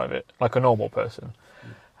test drive it, like a normal person.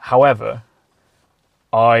 However,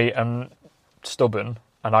 I am stubborn,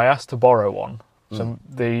 and I asked to borrow one. So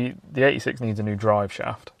the 86 needs a new drive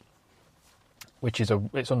shaft, which is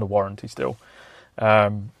it's under warranty still.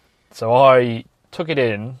 So I took it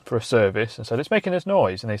in for a service and said, it's making this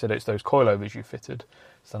noise. And they said, it's those coilovers you fitted.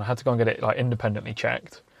 So then I had to go and get it independently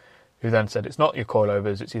checked, who then said, it's not your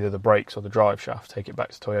coilovers, it's either the brakes or the drive shaft. Take it back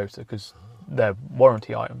to Toyota because they're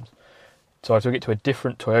warranty items. So I took it to a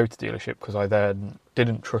different Toyota dealership because I then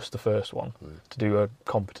didn't trust the first one to do a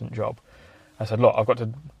competent job. I said, look, I've got to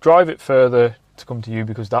drive it further to come to you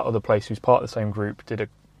because that other place who's part of the same group did a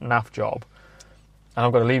naff job, and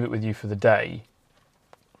I've got to leave it with you for the day.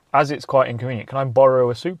 As it's quite inconvenient, can I borrow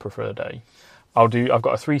a Supra for a day? I've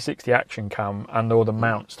got a 360 action cam and all the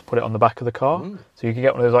mounts to put it on the back of the car, so you can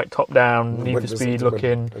get one of those top-down, Need for Speed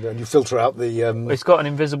looking. And you filter out the. It's got an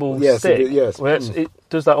invisible stick. It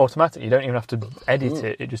does that automatically. You don't even have to edit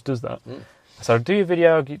it. It just does that. So I'll do a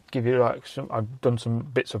video. I'll give you I've done some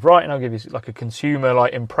bits of writing. I'll give you a consumer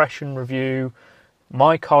impression review.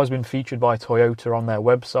 My car's been featured by Toyota on their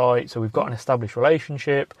website, so we've got an established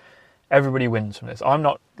relationship. Everybody wins from this. I'm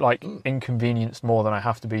not inconvenienced more than I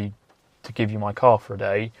have to be to give you my car for a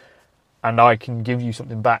day, and I can give you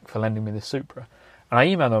something back for lending me this Supra. And I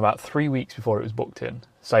emailed them about 3 weeks before it was booked in,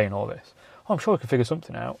 saying all this. I'm sure I could figure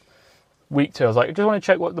something out. Week 2, I was like, I just want to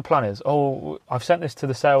check what the plan is. Oh, I've sent this to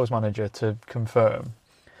the sales manager to confirm.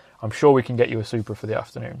 I'm sure we can get you a Supra for the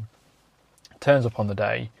afternoon. Turns up on the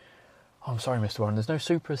day. Oh, I'm sorry, Mr. Warren, there's no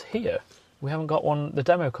Supras here. We haven't got one. The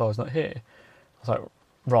demo car's not here. I was like,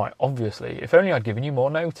 right, obviously. If only I'd given you more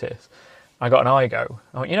notice. I got an Igo.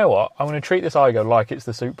 I went, you know what? I'm going to treat this Igo like it's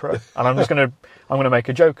the Supra, and I'm going to make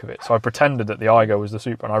a joke of it. So I pretended that the Igo was the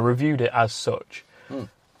Supra, and I reviewed it as such.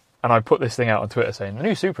 And I put this thing out on Twitter saying, the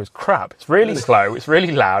new Supra is crap. It's really slow. It's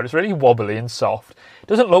really loud. It's really wobbly and soft. It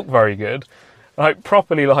doesn't look very good. And I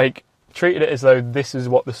properly treated it as though this is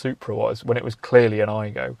what the Supra was when it was clearly an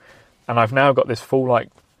Igo. And I've now got this full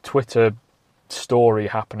Twitter story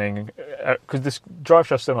happening because this drive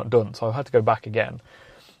shaft's still not done. So I've had to go back again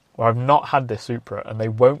where I've not had this Supra and they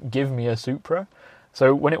won't give me a Supra.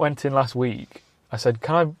 So when it went in last week, I said,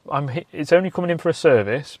 it's only coming in for a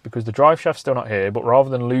service because the drive shaft's still not here, but rather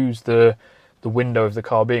than lose the window of the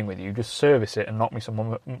car being with you, just service it and knock me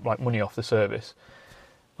some money off the service,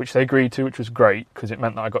 which they agreed to, which was great because it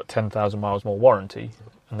meant that I got 10,000 miles more warranty,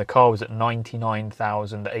 and the car was at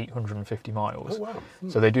 99,850 miles. Oh, wow.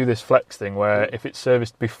 So they do this flex thing where if it's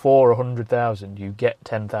serviced before 100,000, you get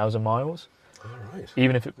 10,000 miles. All right.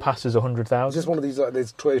 Even if it passes 100,000. It's just one of these,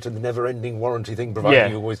 this Toyota, the never-ending warranty thing,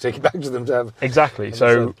 providing you always take it back to them to have... Exactly.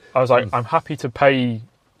 So I was like, I'm happy to pay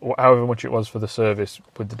however much it was for the service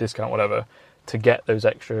with the discount, whatever, to get those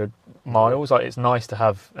extra miles. It's nice to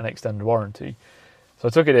have an extended warranty. So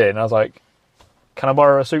I took it in, and I was like, can I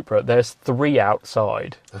borrow a Supra? There's 3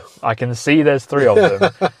 outside. I can see there's 3 of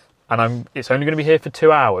them. And it's only going to be here for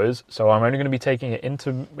 2 hours, so I'm only going to be taking it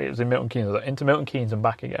it was in Milton Keynes, into Milton Keynes and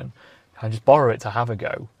back again. I just borrow it to have a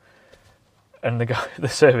go. And the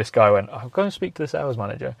service guy went, I'll go and speak to the sales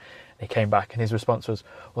manager. And he came back and his response was,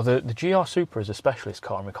 well, the GR Supra is a specialist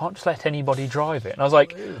car and we can't just let anybody drive it. And I was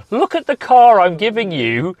like, look at the car I'm giving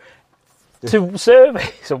you to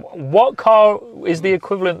service. What car is the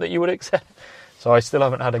equivalent that you would accept? So I still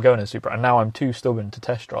haven't had a go in a Supra, and now I'm too stubborn to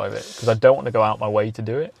test drive it because I don't want to go out my way to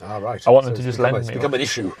do it. Right. I want them to just lend me. It's become an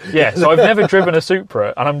issue. Yeah, so I've never driven a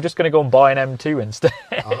Supra, and I'm just going to go and buy an M2 instead.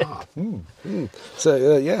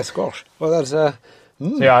 So, yes, gosh. Well, that's... So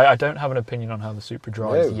yeah, I don't have an opinion on how the Supra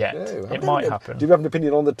drives yet. It might happen. Do you have an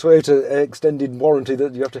opinion on the Toyota extended warranty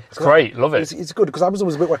that you have to... It's great, love it. It's good, because I was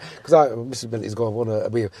always a bit worried, because Mrs. Bentley's got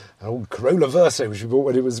an old Corolla Verso, which we bought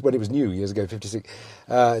when it was new, years ago, 56.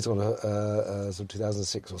 It's on sort of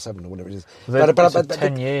 2006 or 7 or whatever it is. But it's a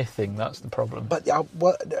 10-year thing, that's the problem. But I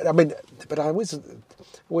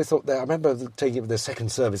always thought that, I remember taking it for the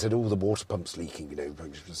second service and all the water pumps leaking, and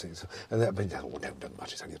that, don't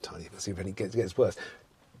much, it's only a tiny, let's see if it gets worse.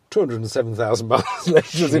 207,000 miles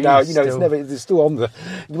later now, it's still on the...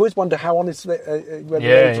 You always wonder how honest when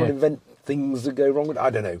they try to invent things that go wrong with it. I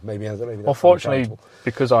don't know, maybe that's... Well, fortunately,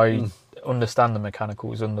 because I understand the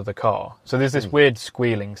mechanicals under the car, so there's this weird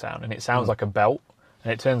squealing sound, and it sounds like a belt,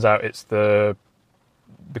 and it turns out it's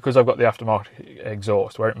because I've got the aftermarket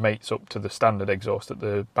exhaust, where it mates up to the standard exhaust at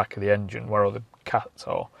the back of the engine, where all the cats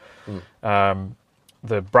are,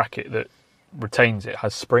 the bracket that retains it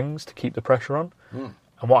has springs to keep the pressure on.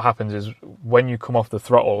 And what happens is when you come off the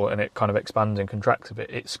throttle and it kind of expands and contracts a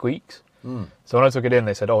bit, it squeaks. So when I took it in,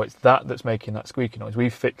 they said, it's that's making that squeaky noise.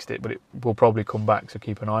 We've fixed it, but it will probably come back, so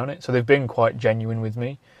keep an eye on it. So they've been quite genuine with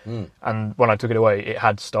me. And when I took it away, it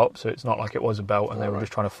had stopped, so it's not like it was a belt and they were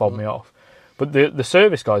just trying to fob me off. But the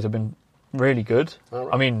service guys have been really good.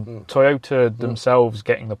 I mean, Toyota themselves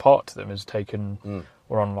getting the part to them has taken...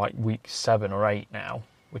 We're on week 7 or 8 now,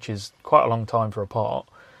 which is quite a long time for a part.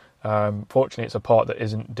 Fortunately, it's a part that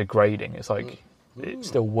isn't degrading. It's it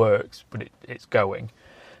still works, but it's going.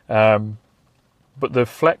 But the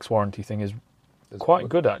flex warranty thing is quite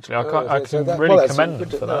good, actually. I can really commend them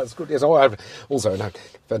for that. That's good. Yes, I'm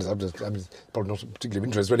probably not particularly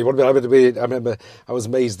interested really. I remember I was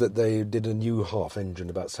amazed that they did a new half engine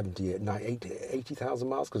about 80,000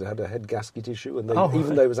 miles because it had a head gasket issue, and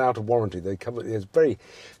even though it was out of warranty, they covered it. It was very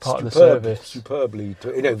superbly.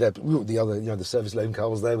 The service loan car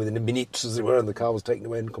was there within a minute, as it were, and the car was taken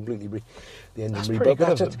away and completely the engine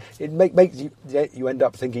rebuilt. It makes you end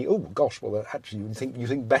up thinking, oh gosh, well actually you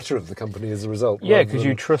think better of the company as a result. Yeah, because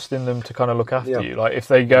you trust in them to kind of look after you. If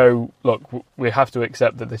they go, look, we have to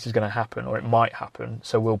accept that this is going to happen, or it might happen,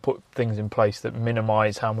 so we'll put things in place that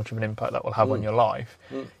minimise how much of an impact that will have on your life.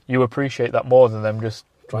 You appreciate that more than them just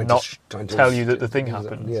trying to tell you that the thing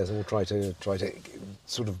happens. Yes, and we'll try to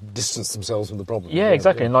sort of distance themselves from the problem. Yeah,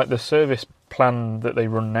 exactly. And the service plan that they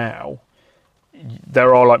run now,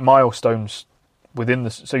 there are milestones within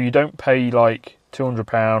so you don't pay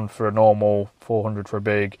 £200 for a normal, 400 for a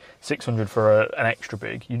big, 600 for an extra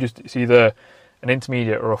big. It's either an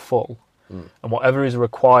intermediate or a full, and whatever is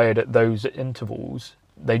required at those intervals,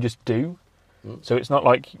 they just do. So it's not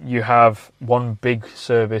like you have one big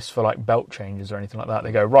service for like belt changes or anything like that.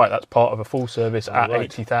 They go, right, that's part of a full service at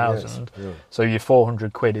 80,000. Yes. Yeah. So your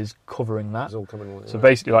 400 quid is covering that. It's all coming on, so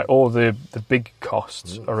basically, like all the big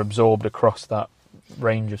costs are absorbed across that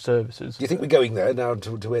range of services. Do you think we're going there now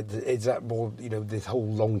to is that more, this whole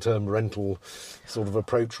long-term rental sort of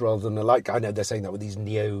approach rather than I know they're saying that with these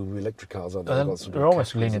neo-electric cars, aren't they? They're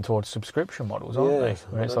almost leaning towards subscription models, aren't they?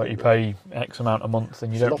 Where it's like you pay X amount a month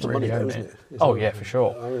and you don't really own it. Oh yeah, for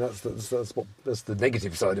sure. I mean, that's the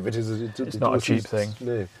negative side of it. It's not a cheap thing.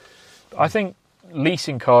 No. I think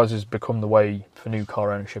leasing cars has become the way for new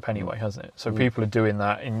car ownership anyway, hasn't it? So people are doing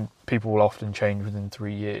that, and people will often change within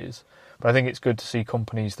 3 years. But I think it's good to see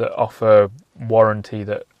companies that offer warranty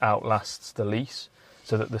that outlasts the lease,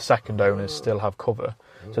 so that the second owners still have cover.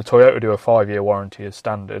 So Toyota do a 5-year warranty as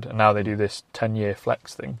standard, and now they do this 10-year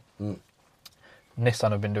flex thing.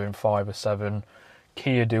 Nissan have been doing 5 or 7.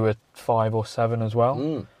 Kia do a 5 or 7 as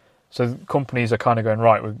well. So companies are kind of going,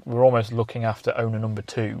 right, we're almost looking after owner number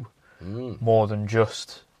 2 more than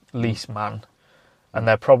just lease man. And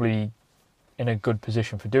they're probably in a good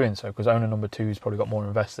position for doing so, because owner number 2's probably got more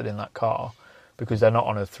invested in that car, because they're not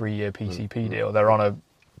on a 3-year PCP deal. They're on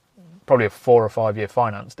probably a 4 or 5 year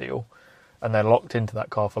finance deal, and they're locked into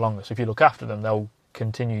that car for longer. So if you look after them, they'll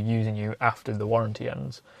continue using you after the warranty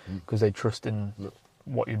ends, because they trust in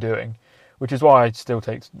what you're doing. Which is why I still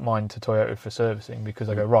take mine to Toyota for servicing, because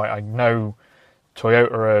I go, right, I know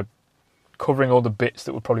Toyota are covering all the bits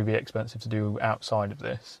that would probably be expensive to do outside of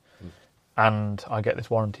this, and I get this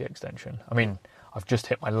warranty extension. I mean, I've just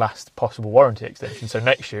hit my last possible warranty extension, so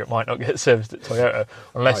next year it might not get serviced at Toyota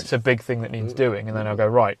unless it's a big thing that needs doing, and then I'll go,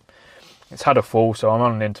 right, it's had a full, so I'm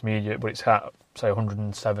on an intermediate, but it's had, say,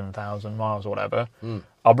 107,000 miles or whatever.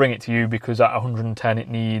 I'll bring it to you because at 110 it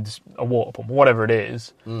needs a water pump, whatever it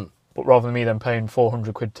is. But rather than me then paying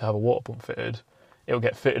 400 quid to have a water pump fitted, it'll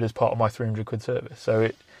get fitted as part of my 300 quid service. So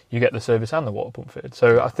you get the service and the water pump fitted.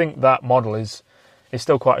 So I think that model is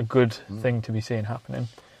still quite a good thing to be seeing happening.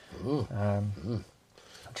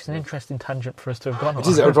 Which is an interesting tangent for us to have gone on. It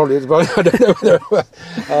is, probably is, but I don't know.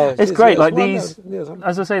 It's great. Like these,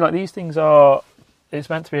 as I say, like these things are, it's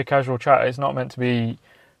meant to be a casual chat. It's not meant to be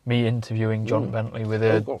me interviewing John Bentley with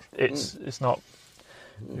it's not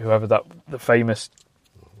whoever the famous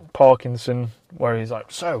Parkinson, where he's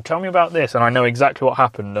like, so tell me about this, and I know exactly what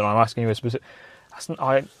happened, and I'm asking you a specific.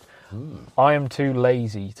 I am too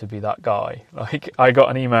lazy to be that guy. Like, I got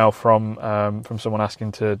an email from someone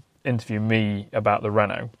asking to interview me about the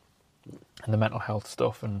Renault and the mental health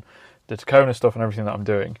stuff and the Tacona stuff and everything that I'm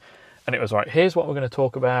doing, and it was like, here's what we're going to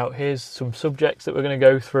talk about, here's some subjects that we're going to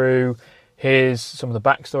go through, here's some of the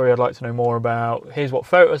backstory I'd like to know more about, here's what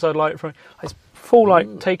photos I'd like from. It's full,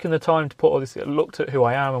 like, taking the time to put all this, looked at who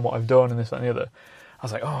I am and what I've done and this, that and the other. I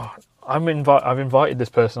was like, I've invited this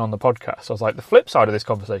person on the podcast. I was like, the flip side of this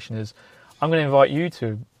conversation is I'm going to invite you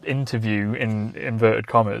to interview, in inverted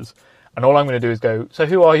commas, and all I'm going to do is go, so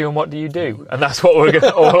who are you and what do you do? And that's what we're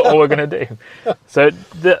going all we're going to do. So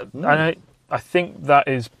I think that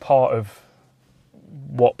is part of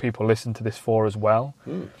what people listen to this for as well.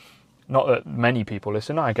 Not that many people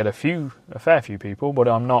listen. I get a fair few people, but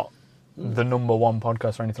I'm not the number one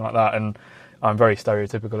podcast or anything like that, and I'm very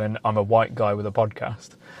stereotypical, and I'm a white guy with a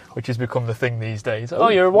podcast, which has become the thing these days. Oh,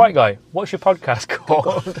 you're a white guy. What's your podcast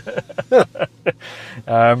called?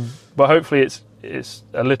 But hopefully it's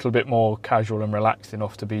a little bit more casual and relaxed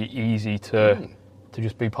enough to be easy to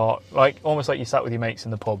just be part, like almost like you sat with your mates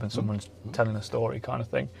in the pub and someone's telling a story kind of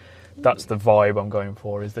thing. That's the vibe I'm going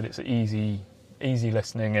for, is that it's easy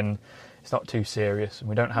listening and it's not too serious, and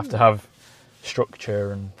we don't have to have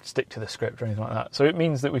structure and stick to the script or anything like that. So it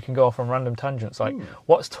means that we can go off on random tangents, like,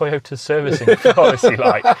 what's Toyota's servicing policy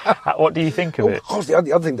like? What do you think of it? Of course, the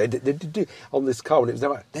other thing they did do on this car, when it was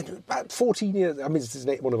about 14 years, I mean, this is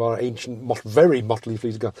one of our ancient, very motley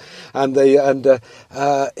fleet of cars, and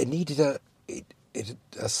it needed a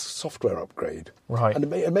software upgrade. Right. And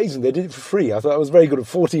amazing, they did it for free. I thought it was very good at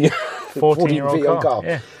 14-year-old car.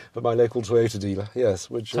 Yeah. For my local Toyota dealer, yes.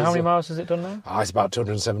 So how many miles has it done now? It's about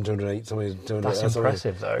 207, 208, something. That's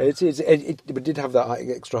impressive, though. It did have that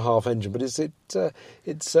extra half engine, but it's. I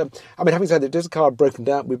mean, having said that, this car broken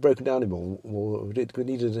down. We've broken down him all. We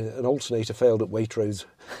needed an alternator failed at Waitrose,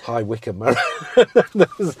 High Wycombe. Well, if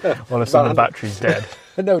the battery's dead.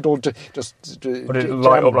 No, it all just. Would it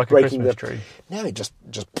light up like a Christmas tree? No, it just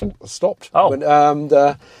stopped. Oh.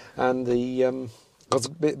 And the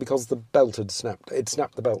because the belt had snapped. It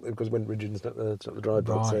snapped the belt because it went rigid and snapped the drive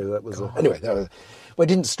belt. So that was anyway. It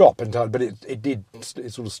didn't stop entirely, but it did.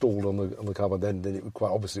 It sort of stalled on the car. But then it quite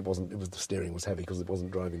obviously it wasn't. It was the steering was heavy because it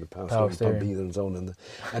wasn't driving the power steering pump either, and so on.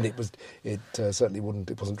 And it was. It certainly wouldn't.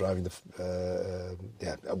 It wasn't driving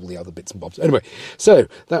all the other bits and bobs. Anyway, so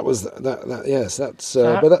that was that. Yes, that's.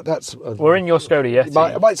 But that's. We're in your Skoda Yeti.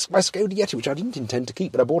 My Skoda Yeti, which I didn't intend to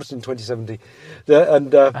keep, but I bought it in 2017.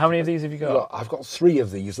 And how many of these have you got? I've got 3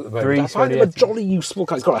 of these at the moment. 3 I find them a jolly useful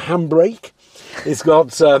car. It's got a handbrake. It's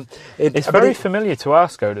got. It's very familiar to our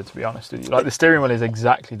Skoda, to be honest with you. Like the steering wheel is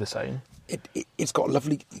exactly the same. It's got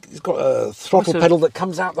a throttle pedal that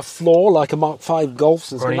comes out the floor like a Mark V Golf.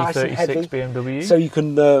 So it's nice and heavy. BMW. So you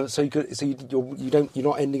can. You're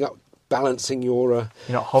not ending up balancing your. You're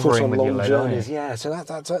not hovering with your leg. Journeys. Yeah. So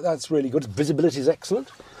that's really good. Visibility is excellent.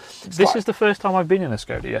 This is the first time I've been in a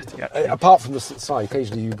Skoda Yeti, actually. Apart from the side,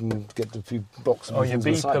 occasionally you can get a few blocks. Oh, your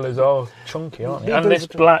B pillars are chunky, aren't they? And this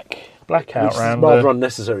blackout around rather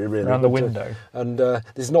unnecessary, really, around the window. And this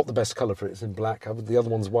is not the best colour for it. It's in black. The other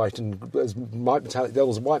one's white and white metallic. The other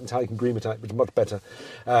one's white metallic and green metallic, which is much better.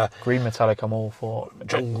 Green metallic, I'm all for.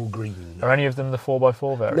 Jungle green. Are any of them the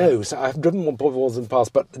 4x4 variant? No, so I've driven 1.4s in the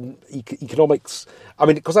past, but economics. I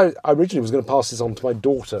mean, because I originally was going to pass this on to my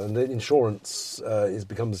daughter, and the insurance has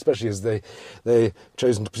become, especially as they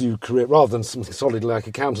chosen to pursue career rather than something solid like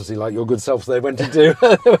accountancy, like your good self. They went into.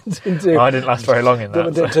 I didn't last very long in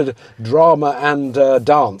that. They went into drama and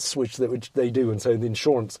dance, which they do, and so the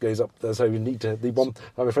insurance goes up there. So you need to.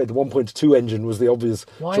 I'm afraid the 1.2 engine was the obvious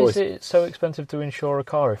choice. Why is it so expensive to insure a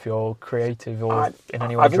car if you're creative or in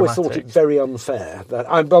any way I've dramatic? always thought it very unfair. But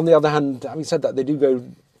on the other hand, having said that, they do go.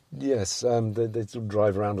 Yes, they sort of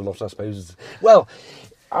drive around a lot, I suppose. Well,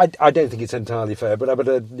 I don't think it's entirely fair, but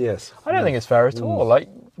yes. I don't think it's fair at all. Like,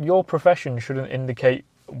 your profession shouldn't indicate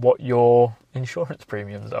what your insurance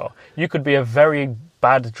premiums are. You could be a very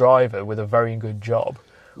bad driver with a very good job,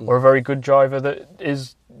 or a very good driver that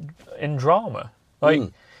is in drama. Like,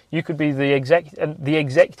 you could be the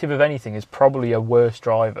executive of anything is probably a worse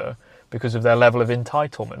driver because of their level of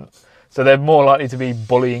entitlement. So they're more likely to be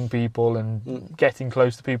bullying people and getting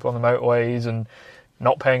close to people on the motorways and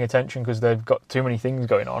not paying attention because they've got too many things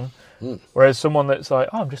going on. Whereas someone that's like,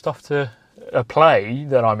 I'm just off to a play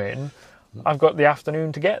that I'm in, I've got the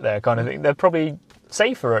afternoon to get there kind of thing. They're probably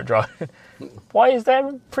safer at driving. Why is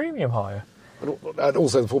their premium higher? And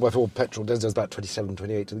also the 4x4 petrol does about 27,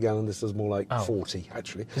 28 to the gallon. This does more like 40,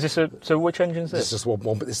 actually. Is this so which engine is this? This is just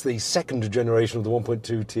one, but it's the second generation of the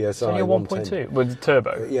 1.2 TSI. It's only a 1.2 with the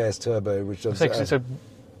turbo? Yes, turbo, which does...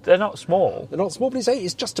 They're not small. They're not small, but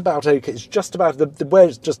it's just about okay. It's just about where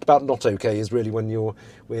it's just about not okay is really when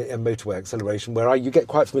we're in motorway acceleration, where you get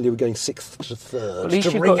quite familiar with going 6th to 3rd. At least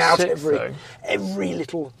to you've ring got out 6, every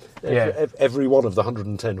little every one of the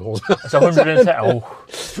 110 horsepower. It's 110. Oh,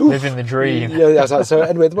 living the dream. Yeah. So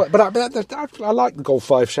anyway, but I like the Golf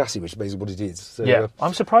 5 chassis, which is basically what it is. So, yeah,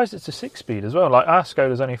 I'm surprised it's a 6-speed as well. Like our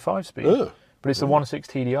Skoda's only 5-speed, but it's the 1.6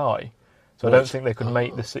 TDI, so I don't think they could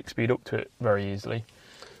make the 6-speed up to it very easily.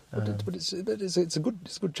 But it's a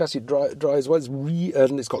good chassis. Drives well.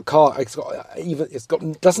 It's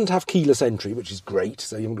got doesn't have keyless entry, which is great.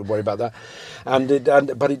 So you don't have to worry about that.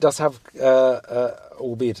 But it does have,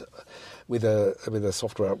 albeit with a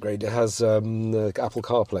software upgrade, it has Apple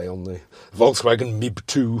CarPlay on the Volkswagen MIB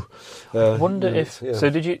 2. I wonder if so.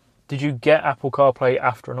 Did you get Apple CarPlay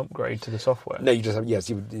after an upgrade to the software? No, you just have. Yes,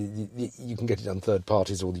 you can get it done third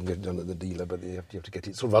parties, or you can get it done at the dealer. But you have to get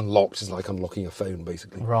it sort of unlocked. It's like unlocking a phone,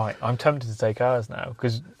 basically. Right. I'm tempted to take ours now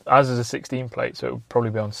because ours is a 16 plate, so it would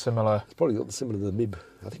probably be on similar. It's probably got the similar to the MIB.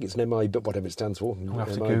 I think it's an MI, but whatever it stands for. I'll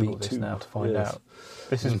have to Google this now to find out.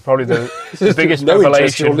 This is Mm. probably the biggest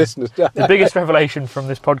revelation. The biggest revelation from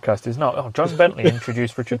this podcast is not, John Bentley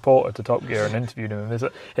introduced Richard Porter to Top Gear and interviewed him.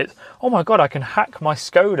 It's oh my God, I can hack my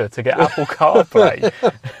Skoda to get Apple CarPlay.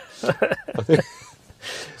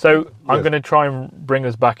 So I'm going to try and bring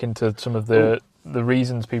us back into some of the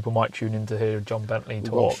reasons people might tune in to hear John Bentley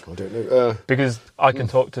talk. Gosh, I don't know. Because I can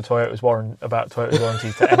talk to about Toyota's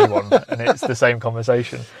warranties to anyone, and it's the same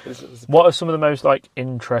conversation. What are some of the most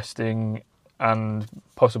interesting and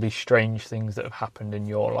possibly strange things that have happened in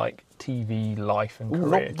your TV life and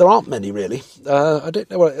career? There aren't many really. I don't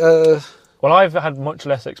know what. Well, I've had much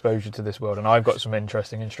less exposure to this world, and I've got some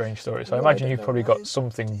interesting and strange stories. So I imagine you've probably got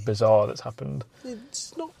something bizarre that's happened.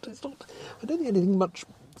 It's not. I don't think anything much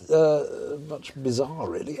bizarre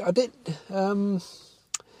really. I did.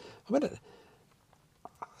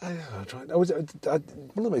 One of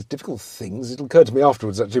the most difficult things, it'll occur to me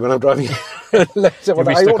afterwards, actually, when I'm driving. You'll be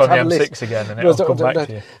stuck on the M6 again, and it'll come back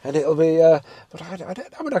to you. And it'll be... but I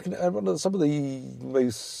can... One of some of the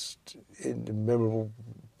most memorable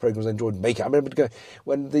programs I enjoyed making. I remember to go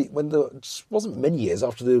when it wasn't many years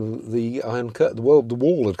after the Iron Curtain, the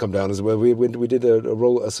wall had come down, as well. We did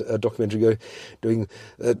a documentary doing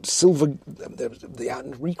silver,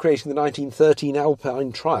 recreating the 1913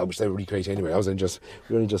 Alpine Trial, which they were recreating anyway. We were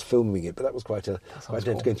only just filming it, but that was quite cool.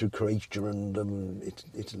 Going through Croatia and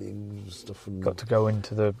Italy and stuff. And got to go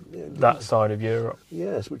into that side of Europe.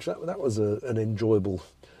 Yes, which that was an enjoyable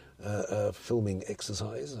filming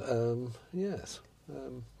exercise. Yes.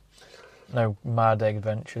 No mad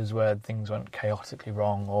adventures where things went chaotically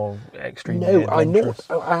wrong or extremely adventurous.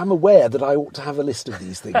 I am aware that I ought to have a list of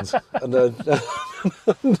these things, and, That's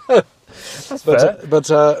fair. But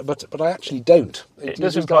I actually don't. It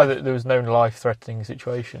does imply that there was no life-threatening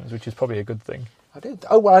situations, which is probably a good thing. I don't.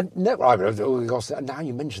 Oh well, now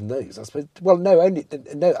you mention those. I suppose. Well, going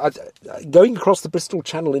across the Bristol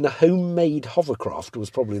Channel in a homemade hovercraft was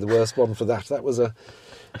probably the worst one for that. That was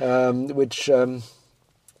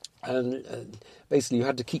basically you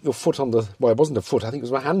had to keep your foot on the... Well, it wasn't a foot. I think it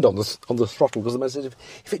was my hand on the throttle, because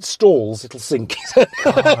if it stalls, it'll sink.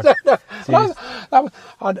 Because I'm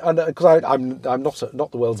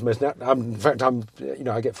not the world's most... in fact, I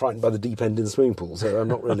get frightened by the deep end in the swimming pool, so I'm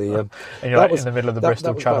not really... and you're in the middle of the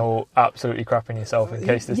Bristol Channel, absolutely crapping yourself in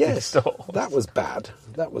case this thing stalls. That was bad.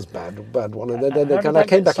 That was bad one. And then I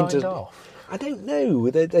came back into... Off? I don't know.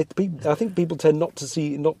 I think people tend not to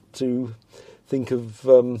think of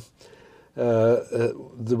the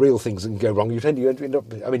real things that can go wrong. You end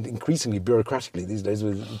up, increasingly bureaucratically these days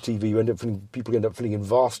with TV, people end up filling in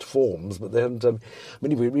vast forms, but they haven't.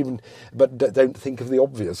 But don't think of the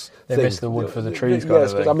obvious. They miss the wood for the trees.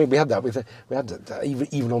 Yes, but we had that.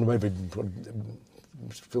 Even on maybe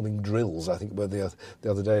filming drills, I think, the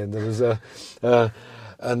other day, and there was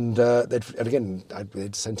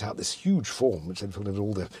they'd sent out this huge form which they'd filled in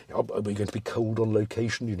all the... Are we going to be cold on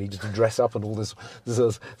location? You needed to dress up and all this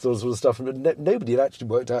sort of stuff. And nobody had actually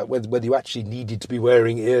worked out whether you actually needed to be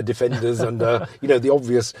wearing ear defenders and the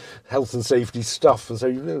obvious health and safety stuff. And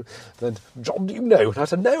so then, John, do you know? And I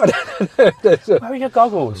said, no, I don't know. Where are your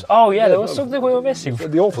goggles? Oh yeah, there was something we were missing.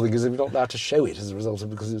 The awful thing is you're not allowed to show it as a result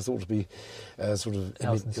of, because it's thought to be sort of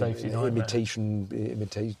health and safety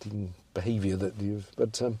imitating behaviour that you've...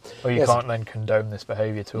 But you can't then condone this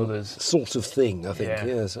behaviour to others. Sort of thing, I think. Yeah.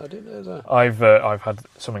 Yes, I don't know that. I've had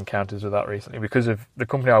some encounters with that recently because of the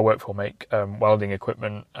company I work for make welding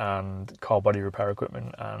equipment and car body repair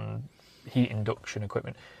equipment and heat induction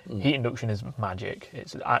equipment. Heat induction is magic.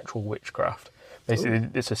 It's actual witchcraft. Basically,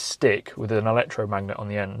 it's a stick with an electromagnet on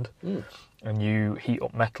the end, and you heat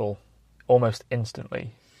up metal almost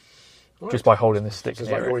instantly. Right. Just by holding this stick. So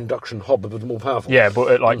it's like your induction hob, but more powerful. Yeah,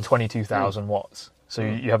 but at like 22,000 watts. So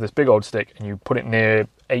you have this big old stick and you put it near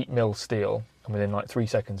 8mm steel, and within like 3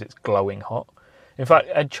 seconds it's glowing hot. In fact,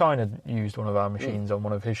 Ed China used one of our machines on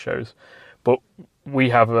one of his shows. But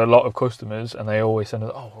we have a lot of customers and they always send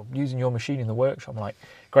us, I'm using your machine in the workshop. I'm like,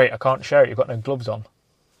 great, I can't share it, you've got no gloves on.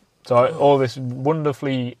 So all this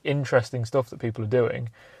wonderfully interesting stuff that people are doing,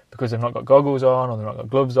 because they've not got goggles on or they've not got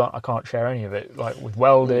gloves on, I can't share any of it, like with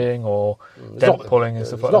welding or dent pulling and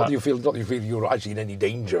stuff like that. Not that you feel you're actually in any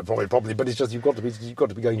danger, probably, but it's just you've got to be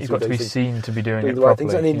going. You've got to be seen to be doing it the right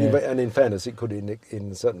properly. things, and in fairness, it could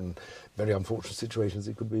in certain very unfortunate situations,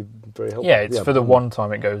 it could be very helpful. Yeah, it's for the one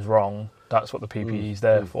time it goes wrong. That's what the PPE is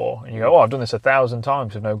there for. And you go, I've done this 1,000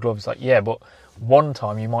 times with no gloves. It's like, yeah, but one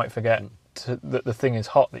time you might forget that the thing is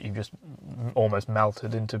hot, that you've just almost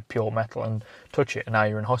melted into pure metal, and touch it, and now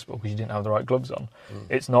you're in hospital because you didn't have the right gloves on.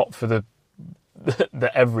 It's not for the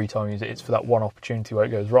every time you use it, it's for that one opportunity where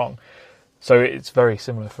it goes wrong. So it's very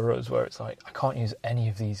similar for us, where it's like, I can't use any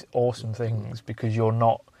of these awesome things because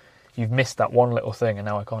you've missed that one little thing, and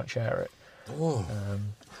now I can't share it.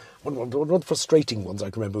 One of the frustrating ones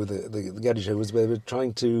I can remember with the Gadget show was where we were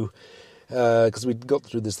trying to... because we'd got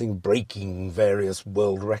through this thing breaking various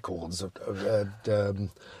world records, and there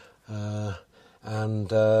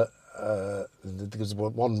was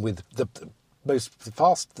one with the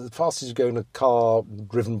fastest you go in a car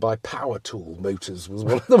driven by power tool motors was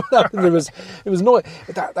one of them. It was annoying.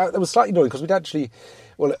 That was slightly annoying because we'd actually...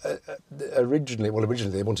 Originally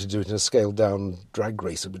they wanted to do it in a scaled down drag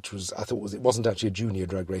racer, which was, it wasn't actually a junior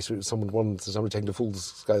drag racer. It was somebody taking a full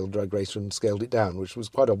scale drag racer and scaled it down, which was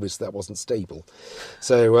quite obvious that wasn't stable.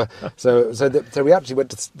 So we actually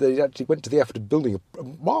went to the effort of building a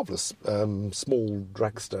marvellous small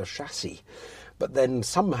dragster chassis, but then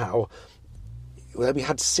somehow we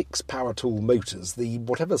had 6 power tool motors. The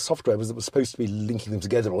whatever software was that was supposed to be linking them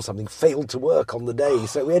together or something failed to work on the day.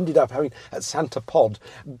 So we ended up having at Santa Pod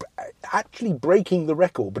actually breaking the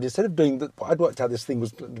record. But instead of doing that, I'd worked out this thing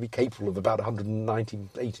was to be capable of about 90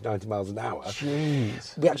 miles an hour.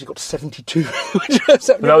 Jeez. We actually got to 72.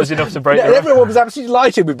 That was enough to break the record. Everyone was absolutely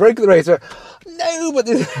delighted. We broke the record. No, but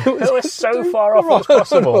it was so far off what's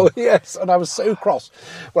possible. Yes, and I was so cross.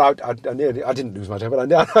 Well, I didn't lose my temper.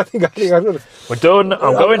 I think I would have. We're done.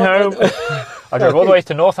 I'm going home. I drove all the way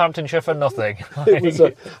to Northamptonshire for nothing.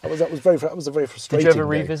 That was very frustrating. Did you ever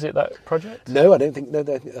revisit that project? No, I don't think. No, I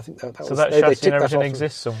think that was. So that chassis and everything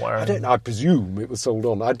exists somewhere. I don't know. I presume it was sold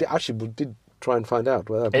on. I actually did try and find out.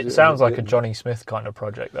 It sounds like a Johnny Smith kind of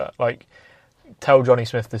project. That tell Johnny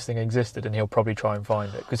Smith this thing existed, and he'll probably try and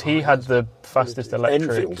find it because he had the fastest electric.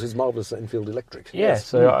 Enfield, his marvellous Enfield electric. Yeah, yes.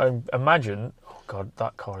 So I imagine. God,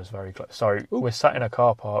 that car is very close. Sorry, Ooh. We're sat in a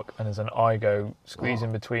car park and there's an IGO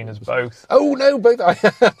squeezing between us both. Oh no, both!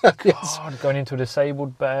 Yes. God, going into a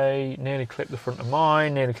disabled bay, nearly clipped the front of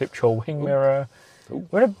mine, nearly clipped your wing mirror. Ooh.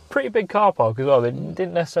 We're in a pretty big car park as well. They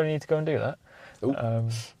didn't necessarily need to go and do that.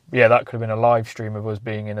 Yeah, that could have been a live stream of us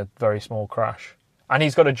being in a very small crash. And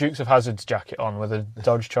he's got a Dukes of Hazzard's jacket on with a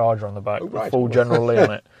Dodge Charger on the back, with full General Lee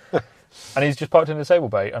on it. And he's just parked in a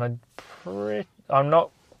disabled bay, and I'm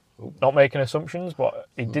not making assumptions, but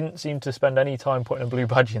he didn't seem to spend any time putting a blue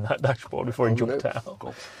badge in that dashboard before he jumped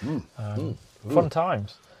out. Fun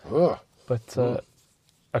times. But,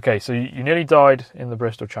 okay, so you nearly died in the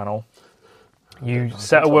Bristol Channel. You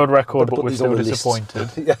set a world record, but we're still disappointed.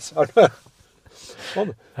 Yes, I know.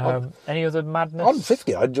 Any other madness? On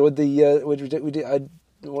 50, I enjoyed an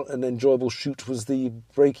enjoyable shoot was the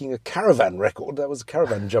breaking a caravan record. That was a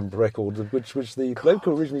caravan jump record, which the bloke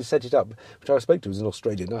who originally set it up, which I spoke to, was an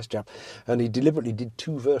Australian, nice chap, and he deliberately did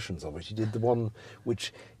 2 versions of it. He did the one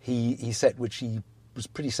which he set, which he was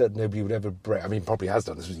pretty certain nobody would ever break. I mean, probably has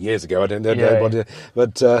done. This was years ago. I don't know,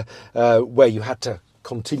 but where you had to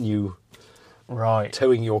continue. Right,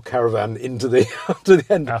 towing your caravan into the to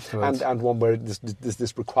the end afterwards, and one where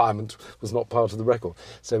this requirement was not part of the record.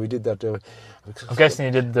 So we did that. I'm guessing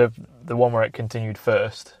you did the one where it continued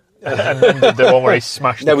first, and then did the one where he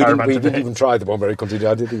smashed. No, the caravan we didn't even try the one where it continued.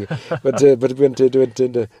 I did, but we went to do it.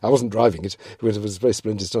 I wasn't driving it. It was a very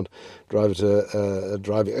splendid stunt. Driving. It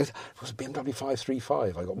was a BMW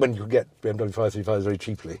 535. I got when you could get BMW 535s very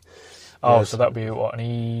cheaply. Oh, yes. So that'd be what, an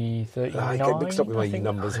E39? I get mixed up with my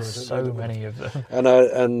numbers. There's so many of them. And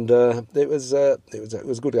it was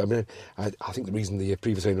good. I mean, I think the reason the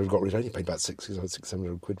previous owner got rid of it, he paid about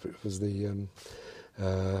 £600-700 quid for it, was the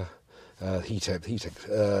heater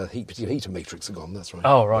matrix had gone. That's right.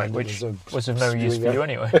 Oh, right, which was of no use for you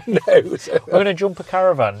anyway. No. We're going to jump a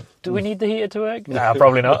caravan. Do we need the heater to work? No,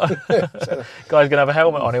 probably not. Guy's going to have a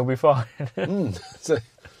helmet on. He'll be fine. So,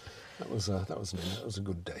 That was a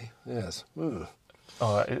good day. Yes.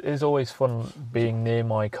 Oh, it is always fun being near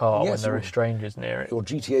my car when there are strangers near it. Your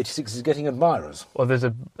GT86 is getting admirers. Well, there's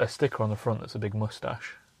a sticker on the front that's a big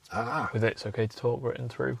moustache. With "It's okay to talk" written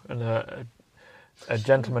through, and a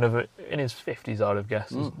gentleman in his 50s, I'd have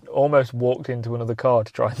guessed, almost walked into another car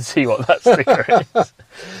to try and see what that sticker is.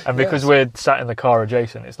 And because we're sat in the car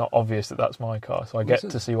adjacent, it's not obvious that that's my car, so I get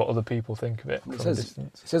to see what other people think of it from a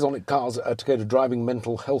distance. It says on it, cars are to go to driving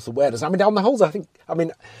mental health awareness. I mean, on the whole,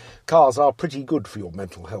 cars are pretty good for your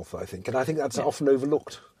mental health, I think, and I think that's often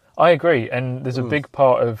overlooked. I agree, and there's a big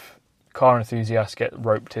part of car enthusiasts get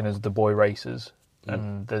roped in as the boy racers,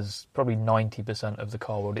 and there's probably 90% of the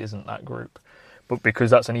car world isn't that group. But because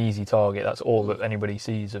that's an easy target, that's all that anybody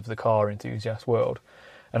sees of the car enthusiast world.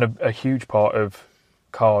 And a huge part of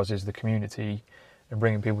cars is the community and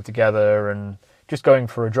bringing people together, and just going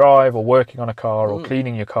for a drive or working on a car or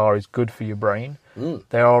cleaning your car is good for your brain.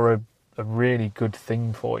 They are a really good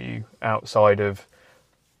thing for you outside of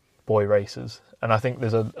boy racers. And I think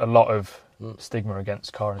there's a lot of stigma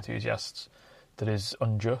against car enthusiasts that is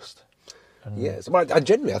unjust. Yes, well,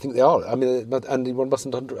 generally I think they are. I mean, and one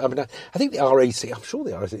mustn't I think the RAC. I'm sure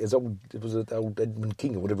the RAC is old. It was old Edmund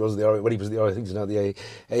King or whatever it was. When he was the I think he's now the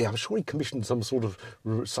AA. I'm sure he commissioned some sort of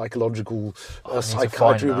psychological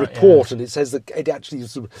psychiatry report, and it says that it actually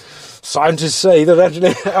scientists say that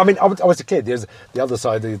actually. I mean, I was a kid. There's the other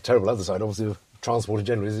side, the terrible other side, obviously. Of transport in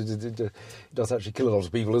general, it does actually kill a lot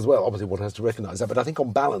of people as well. Obviously, one has to recognise that. But I think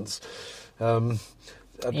on balance.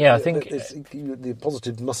 I think the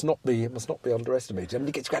positive must not be underestimated. I mean,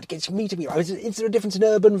 it gets you meeting people. Is there a difference in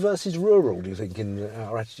urban versus rural? Do you think in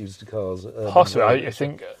our attitudes to cars? Possibly, I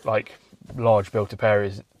think like large built-up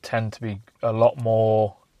areas tend to be a lot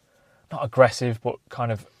more not aggressive, but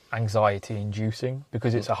kind of anxiety-inducing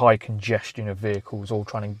because it's a high congestion of vehicles all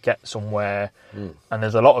trying to get somewhere, and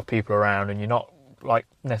there's a lot of people around, and you're not like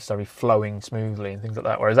necessarily flowing smoothly and things like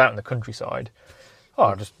that. Whereas out in the countryside,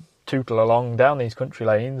 I just tootle along down these country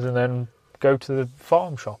lanes and then go to the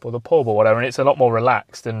farm shop or the pub or whatever, and it's a lot more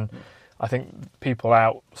relaxed. And I think people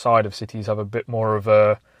outside of cities have a bit more of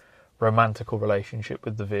a romantical relationship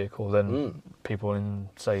with the vehicle than people in,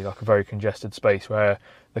 say, like a very congested space where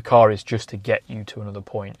the car is just to get you to another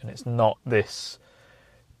point, and it's not this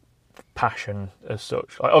passion as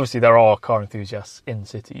such. Like, obviously there are car enthusiasts in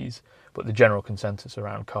cities, but the general consensus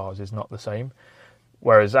around cars is not the same.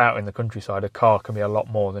 Whereas out in the countryside, a car can be a lot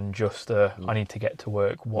more than just I need to get to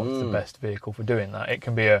work, what's the best vehicle for doing that? It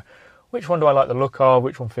can be which one do I like the look of,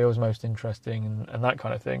 which one feels most interesting, and that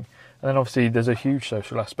kind of thing. And then obviously there's a huge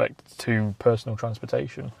social aspect to personal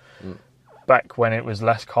transportation. Back when it was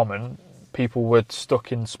less common, people were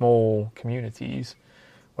stuck in small communities,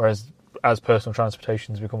 whereas as personal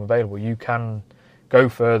transportation has become available, you can go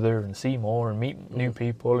further and see more and meet new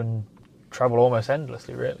people and travel almost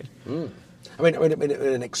endlessly, really. I mean,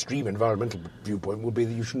 an extreme environmental viewpoint would be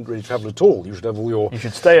that you shouldn't really travel at all. You should have all your... You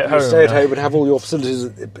should stay at home. Stay at home and have all your facilities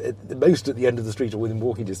at most at the end of the street or within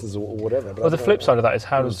walking distance or whatever. But the flip side of that is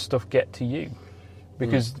how does stuff get to you?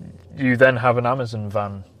 Because you then have an Amazon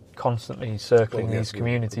van constantly circling these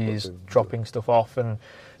communities, dropping stuff off, and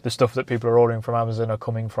the stuff that people are ordering from Amazon are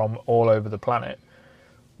coming from all over the planet.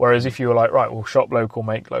 Whereas if you were like, right, we'll shop local,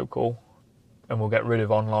 make local, and we'll get rid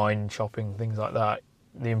of online shopping, things like that,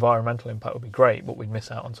 the environmental impact would be great, but we'd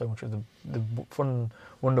miss out on so much of the fun,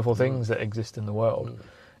 wonderful things that exist in the world.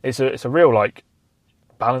 It's a real like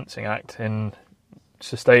balancing act in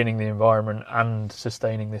sustaining the environment and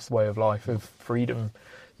sustaining this way of life of freedom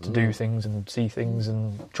to do things and see things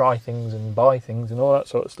and try things and buy things and all that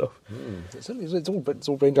sort of stuff. It's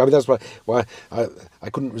all brain. I mean, that's why I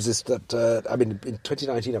couldn't resist that. I mean, in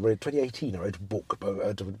 2018, I wrote a book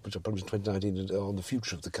which I published in 2019 on the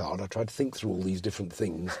future of the car, and I tried to think through all these different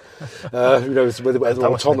things. Whether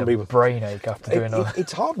autonomy, a brain ache after doing all.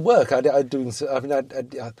 It's hard work.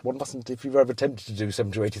 One mustn't. If you've ever attempted to do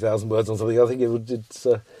 70,000 to 80,000 words on something, I think it would.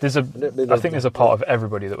 I think there's a part of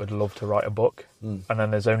everybody that would love to write a book, and then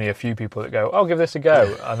there's only a few people that go, I'll give this a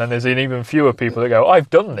go, and then there's even fewer people that go, I've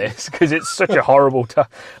done this, because it's such a horrible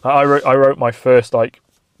I wrote my first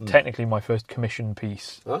technically my first commission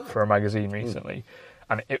piece for a magazine recently,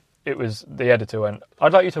 and it was, the editor went,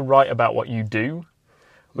 I'd like you to write about what you do,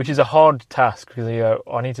 which is a hard task because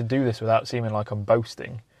I need to do this without seeming like I'm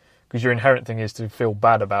boasting, because your inherent thing is to feel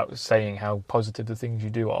bad about saying how positive the things you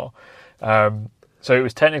do are. So it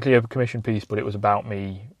was technically a commission piece, but it was about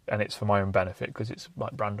me, and it's for my own benefit because it's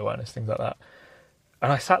like brand awareness, things like that.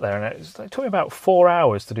 And I sat there, and it took me about 4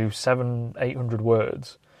 hours to do 700-800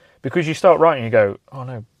 words, because you start writing, and you go, oh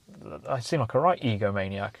no, I seem like a right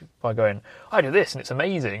egomaniac by going, I do this and it's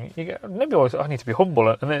amazing. You go, maybe I need to be humble,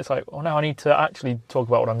 and then it's like, oh no, I need to actually talk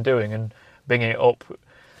about what I'm doing and bring it up,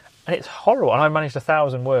 and it's horrible. And I managed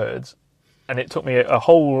 1,000 words, and it took me a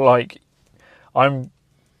whole I'm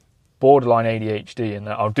borderline ADHD in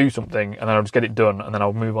that I'll do something and then I'll just get it done and then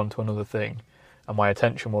I'll move on to another thing, and my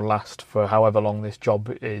attention will last for however long this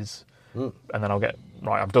job is, and then I'll get,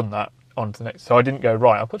 right, I've done that, on to the next. So I didn't go,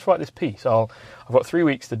 right, I've got to write this piece, I've got 3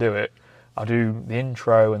 weeks to do it, I'll do the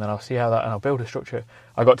intro and then I'll see how that, and I'll build a structure.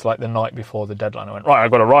 I got to like the night before the deadline, I went, right, I've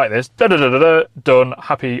got to write this, done,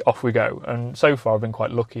 happy, off we go. And so far I've been quite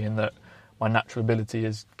lucky in that my natural ability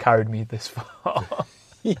has carried me this far.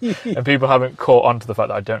 And people haven't caught on to the fact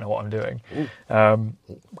that I don't know what I'm doing.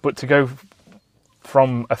 But to go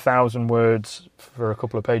from 1,000 words for a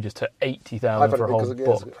couple of pages to 80,000 for a whole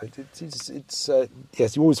book.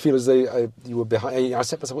 Yes, you always feel as though you were behind. I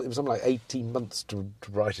set myself, it was something like 18 months to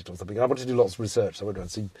write it or something. And I wanted to do lots of research. So I went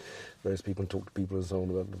and see various people and talk to people and so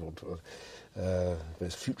on about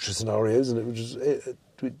various future scenarios, and it was just...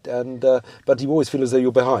 but you always feel as though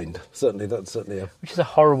you're behind. Certainly, that's certainly which is a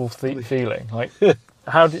horrible feeling. Like,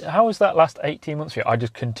 how was that last 18 months for you? I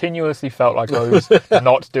just continuously felt like I was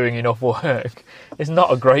not doing enough work. It's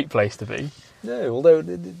not a great place to be. No, although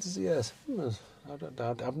it's, yes. I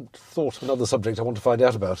haven't thought of another subject I want to find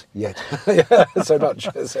out about yet. So much.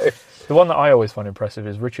 So. The one that I always find impressive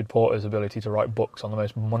is Richard Porter's ability to write books on the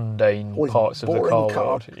most mundane parts of the car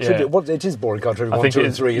world. Yeah. It is boring car trivia 1, 2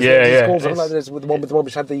 and 3. It's called something like this, with the one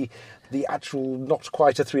which had the actual not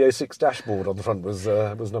quite a 306 dashboard on the front was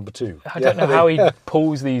number 2. I don't know how he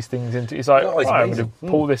pulls these things into. It's like, I'm going to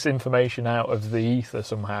pull this information out of the ether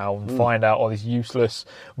somehow and find out all this useless,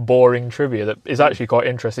 boring trivia that is actually quite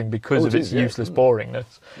interesting because of its useless, boring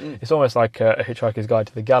boringness. It's almost like a Hitchhiker's Guide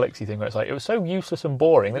to the Galaxy thing, where it's like, it was so useless and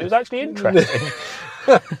boring that it was actually interesting.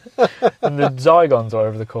 And the Zygons, or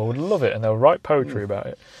whatever they're called, would love it, and they'll write poetry about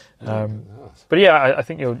it. But yeah, I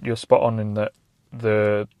think you're spot on in that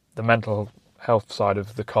the mental health side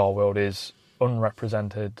of the car world is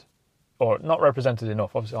unrepresented, or not represented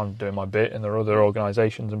enough. Obviously, I'm doing my bit, and there are other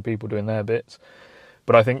organisations and people doing their bits.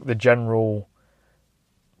 But I think the general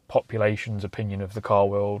population's opinion of the car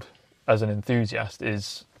world as an enthusiast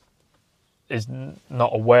is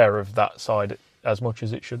not aware of that side as much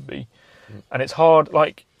as it should be. And it's hard,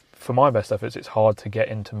 like, for my best efforts, it's hard to get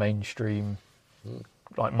into mainstream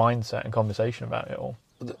like mindset and conversation about it all.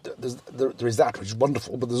 There is that, which is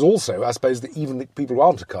wonderful, but there's also, I suppose, that even the people who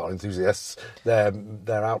aren't car enthusiasts, their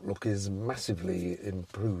outlook is massively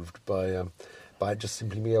improved by just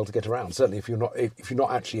simply being able to get around. Certainly, if you're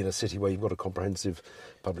not actually in a city where you've got a comprehensive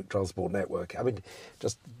public transport network, I mean,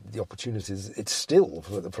 just the opportunities. It's still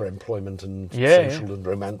for employment and social and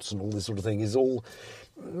romance and all this sort of thing is all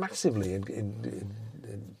massively increased.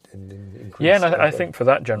 Yeah, and I think for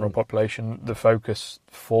that general population, the focus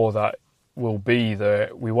for that will be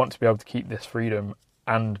that we want to be able to keep this freedom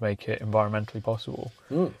and make it environmentally possible,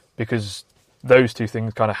 because those two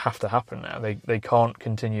things kind of have to happen now. They can't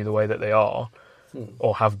continue the way that they are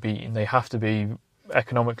or have been. They have to be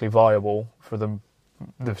economically viable for the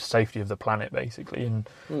safety of the planet, basically. And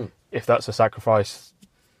if that's a sacrifice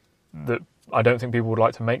that I don't think people would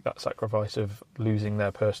like to make, that sacrifice of losing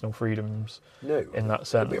their personal freedoms. No, in that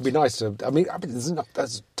sense, it'd be nice to. I mean,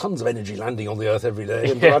 there's tons of energy landing on the Earth every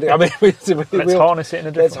day. And let's harness it in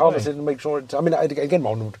a different way. Let's harness it and make sure it. I mean, again,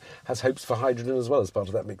 one has hopes for hydrogen as well as part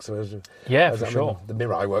of that mix. For sure. The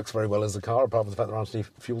Mirai works very well as a car, apart from the fact there aren't any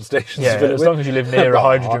fuel stations. Yeah, as long as you live near a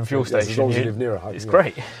hydrogen fuel station, as long as you live near a hydrogen, it's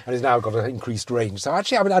great. And it's now got an increased range. So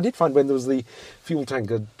actually, I mean, I did find when there was the fuel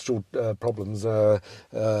tanker problems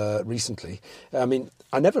recently. I mean,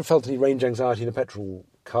 I never felt any range anxiety in a petrol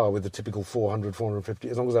car with the typical 400, 450,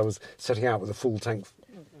 as long as I was setting out with a full tank.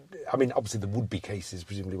 I mean, obviously there would be cases,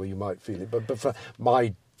 presumably, where you might feel it, but for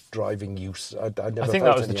my driving use, I never. I think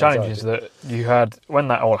that was the challenge, is that you had, when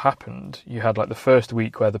that all happened, you had like the first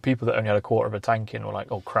week where the people that only had a quarter of a tank in were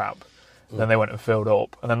like, oh crap. And then they went and filled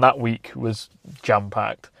up. And then that week was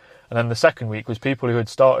jam-packed. And then the second week was people who had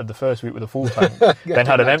started the first week with a full tank, then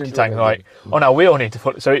had an empty tank, and like, oh, now we all need to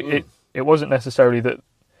put. So it wasn't necessarily that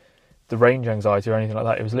the range anxiety or anything like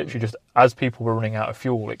that. It was literally just as people were running out of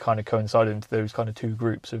fuel, it kind of coincided into those kind of two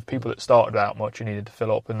groups of people that started out much and needed to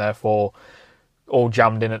fill up, and therefore all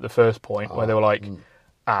jammed in at the first point where they were like,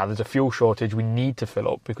 there's a fuel shortage, we need to fill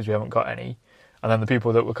up because we haven't got any. And then the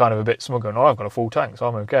people that were kind of a bit smug going, I've got a full tank, so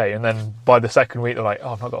I'm okay. And then by the second week, they're like,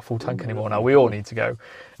 I've not got a full tank anymore now, we all need to go.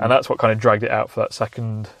 And that's what kind of dragged it out for that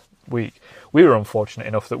second week. We were unfortunate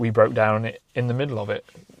enough that we broke down in the middle of it.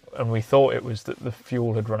 And we thought it was that the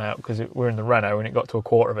fuel had run out because we're in the Renault and it got to a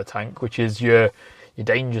quarter of a tank, which is your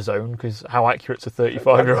danger zone, because how accurate's a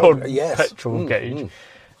 35-year-old petrol gauge.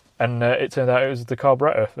 And it turned out it was the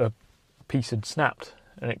carburettor. A piece had snapped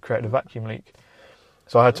and it created a vacuum leak.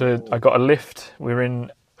 So I got a lift. We were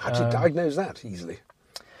in. How'd you diagnose that easily?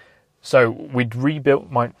 So we'd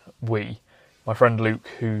rebuilt my friend Luke,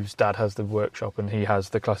 whose dad has the workshop and he has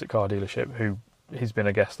the classic car dealership, he's been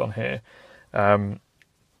a guest on here.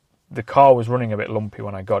 The car was running a bit lumpy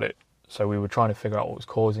when I got it, so we were trying to figure out what was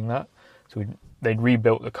causing that. So they'd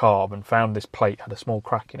rebuilt the carb and found this plate had a small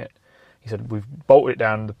crack in it. He said, we've bolted it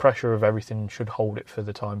down, the pressure of everything should hold it for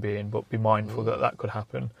the time being, but be mindful that could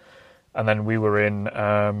happen. And then we were in,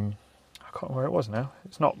 I can't remember where it was now,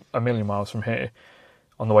 it's not a million miles from here,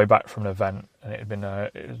 on the way back from an event, and it had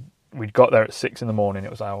been, we'd got there at 6 a.m, it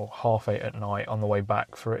was 8:30 at night on the way back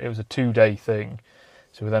it was a 2-day thing.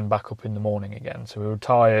 So we were then back up in the morning again. So we were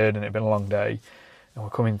tired and it had been a long day. And we're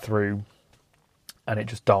coming through and it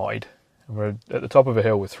just died. And we're at the top of a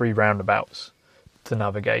hill with 3 roundabouts to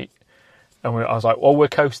navigate. And I was like, well, we're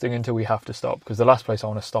coasting until we have to stop, because the last place I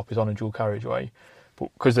want to stop is on a dual carriageway.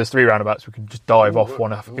 But because there's 3 roundabouts, we can just dive off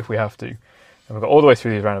one if we have to. And we got all the way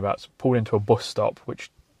through these roundabouts, pulled into a bus stop,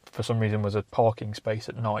 which for some reason was a parking space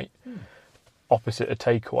at night, opposite a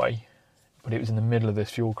takeaway. But it was in the middle of this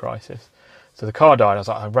fuel crisis. So the car died. I was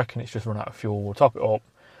like, I reckon it's just run out of fuel. We'll top it up.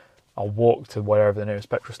 I'll walk to wherever the nearest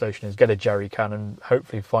petrol station is, get a jerry can, and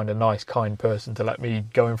hopefully find a nice, kind person to let me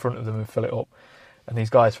go in front of them and fill it up. And these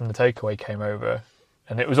guys from the takeaway came over,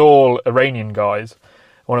 and it was all Iranian guys.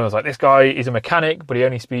 One of them was like, this guy is a mechanic, but he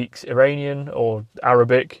only speaks Iranian or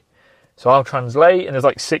Arabic. So I'll translate, and there's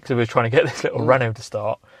like 6 of us trying to get this little Renault to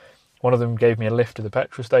start. One of them gave me a lift to the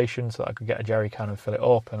petrol station so that I could get a jerry can and fill it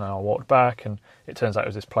up, and I walked back, and it turns out it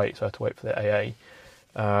was this plate, so I had to wait for the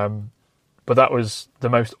AA. But But that was the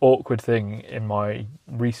most awkward thing in my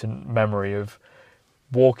recent memory of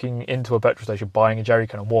walking into a petrol station, buying a jerry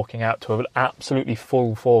can and walking out to an absolutely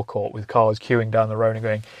full forecourt with cars queuing down the road and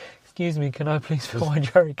going, excuse me, can I please fill my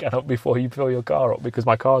jerry can up before you fill your car up because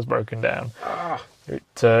my car's broken down?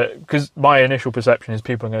 Because my initial perception is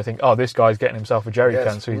people are going to think, oh, this guy's getting himself a jerry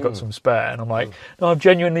can, so he's got some spare. And I'm like, no, I've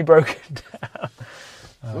genuinely broken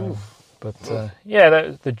down.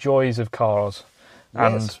 The joys of cars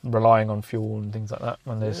and relying on fuel and things like that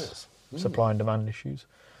when there's supply and demand issues.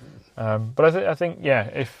 But I think,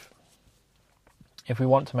 if we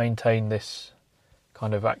want to maintain this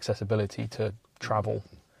kind of accessibility to travel,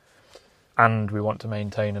 and we want to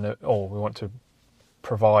maintain we want to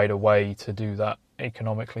provide a way to do that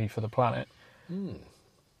economically for the planet,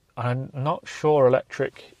 I'm not sure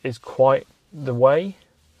electric is quite the way.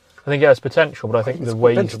 I think it has potential, but I think the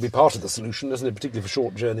way potential will be part of the solution, isn't it? Particularly for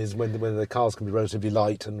short journeys when the cars can be relatively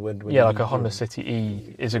light and when like a Honda City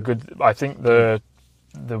E is a good. I think the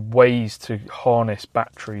ways to harness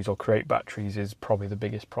batteries or create batteries is probably the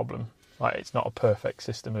biggest problem. Like, it's not a perfect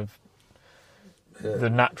system of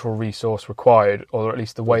the natural resource required, or at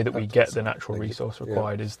least the way that we get the natural resource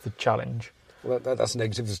required is the challenge. Well, that's a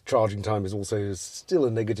negative. The charging time is also still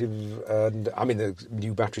a negative. And I mean, the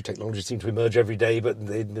new battery technologies seem to emerge every day, but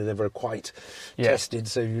they're never quite tested.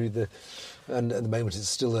 So and at the moment, it's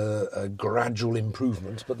still a gradual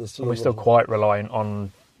improvement. But there's still we're still quite reliant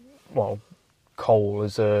on coal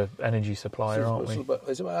as a energy supplier, aren't we?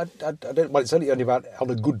 I don't. Well, it's only about on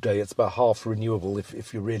a good day. It's about half renewable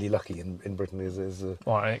if you're really lucky in Britain.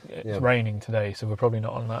 It's raining today, so we're probably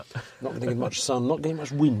not on that. Not getting much sun, not getting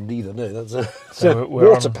much wind either. No, that's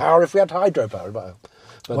water power. If we had hydropower, but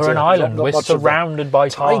we're an island. We're surrounded by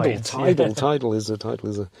tides. Tidal is a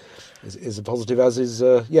positive. As is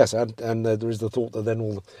and there is the thought that then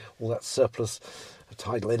all that surplus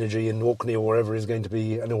tidal energy in Orkney or wherever is going to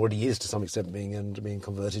be, and already is to some extent, being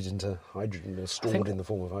converted into hydrogen or stored in the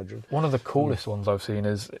form of hydrogen. One of the coolest ones I've seen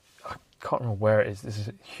is, I can't remember where it is. This is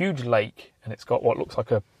a huge lake, and it's got what looks like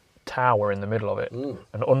a tower in the middle of it,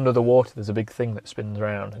 and under the water there's a big thing that spins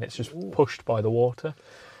around, and it's just pushed by the water.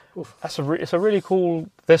 It's a really cool.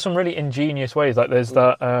 There's some really ingenious ways. Like there's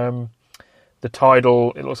that the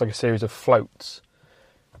tidal. It looks like a series of floats,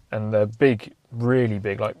 and they're big, really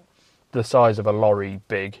big, like the size of a lorry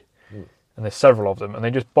big, and there's several of them, and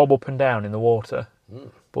they just bob up and down in the water,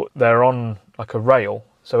 but they're on like a rail,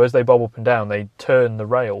 so as they bob up and down they turn the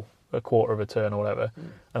rail a quarter of a turn or whatever,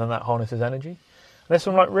 and then that harnesses energy. And there's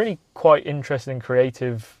some like really quite interesting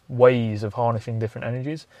creative ways of harnessing different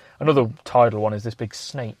energies. Another tidal one is this big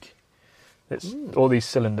snake. It's all these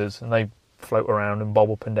cylinders, and they float around and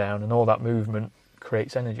bob up and down, and all that movement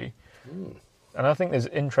creates energy. And I think there's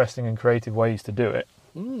interesting and creative ways to do it.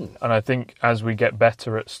 And I think as we get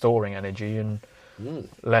better at storing energy and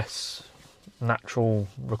less natural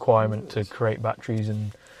requirement to create batteries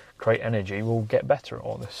and create energy, we'll get better at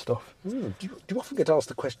all this stuff. Do you often get asked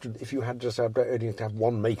the question, if you had just only to have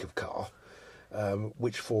one make of car,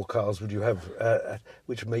 which four cars would you have?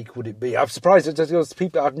 Which make would it be? I'm surprised that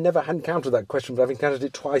people. I've never encountered that question, but I've encountered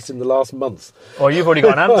it twice in the last month. Oh, you've already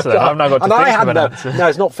got an answer. I've now got to think of an answer. No,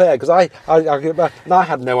 it's not fair because I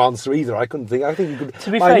had no answer either. I couldn't think. I think you could.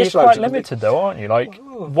 To be fair, you're quite limited though, aren't you? Like,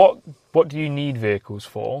 what do you need vehicles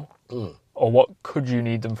for, or what could you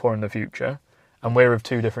need them for in the future? And we're of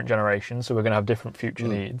two different generations, so we're going to have different future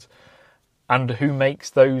needs. And who makes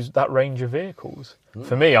that range of vehicles?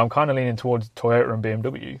 For me, I'm kind of leaning towards Toyota and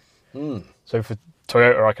BMW. So for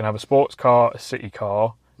Toyota, I can have a sports car, a city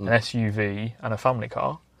car, an SUV, and a family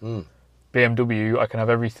car. BMW, I can have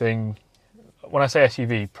everything. When I say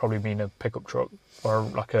SUV, probably mean a pickup truck or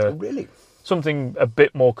like something a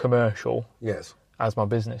bit more commercial. Yes. As my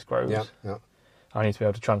business grows. Yeah. I need to be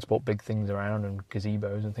able to transport big things around and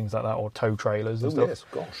gazebos and things like that, or tow trailers and stuff. Yes,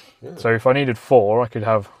 gosh. Yeah. So if I needed four, I could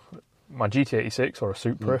have my GT86 or a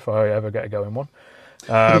Supra if I ever get a going one.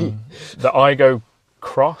 The Igo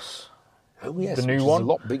Cross, the new one, is a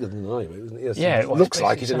lot bigger than an Igo, isn't it? Yes, it looks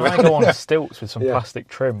like it's it. an Igo on stilts with some plastic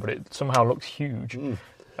trim, but it somehow looks huge.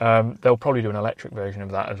 They'll probably do an electric version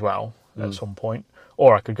of that as well at some point,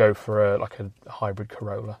 or I could go for a hybrid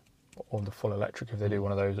Corolla or the full electric if they do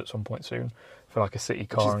one of those at some point soon for like a city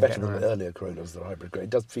car. Which is better than the earlier Corollas, the hybrid. It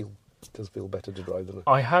does feel better to drive than it.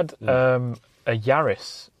 I had a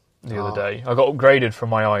Yaris the other day. I got upgraded from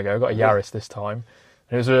my Igo. I got a Yaris this time.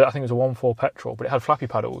 And I think it was a 1.4 petrol, but it had flappy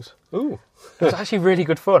paddles. Ooh. It was actually really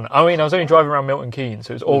good fun. I mean, I was only driving around Milton Keynes,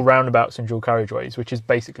 so it was all roundabouts and dual carriageways, which is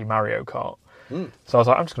basically Mario Kart. So I was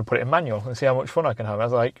like, I'm just going to put it in manual and see how much fun I can have. I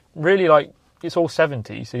was like, really, it's all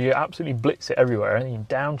 70, so you absolutely blitz it everywhere, and you're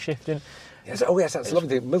downshifting. Yes, that's a lovely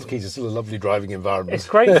thing. Milton Keynes is still a lovely driving environment. It's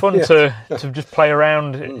great fun to just play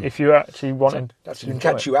around if you actually want to can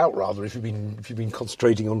catch you out rather if you've been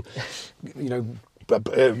concentrating on,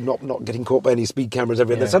 not getting caught by any speed cameras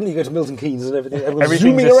everywhere. Then suddenly you go to Milton Keynes and everything's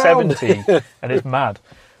zooming around. 70 and it's mad,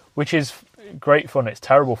 which is great fun. It's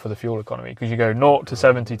terrible for the fuel economy because you go 0 to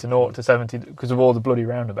 70 to 0 to 70 because of all the bloody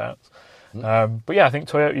roundabouts. But yeah, I think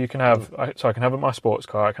Toyota you can have. So I can have my sports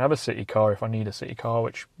car. I can have a city car if I need a city car,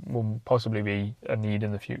 which will possibly be a need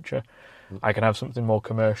in the future. I can have something more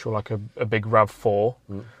commercial like a big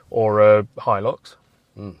RAV4 or a Hilux,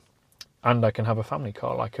 and I can have a family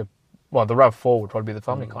car like the RAV4 would probably be the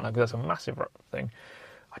family car now because that's a massive thing.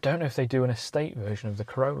 I don't know if they do an estate version of the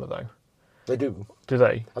Corolla though. They do. Do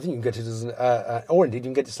they? I think you can get it as or indeed you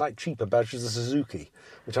can get it slightly cheaper, badged as a Suzuki,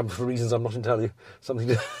 which for reasons I'm not entirely something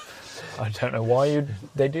to. I don't know why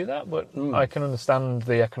they do that, but I can understand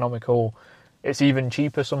the economical. It's even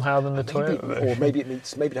cheaper somehow than the Toyota version. Or maybe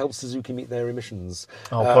it helps Suzuki meet their emissions.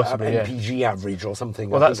 Oh, possibly, MPG average or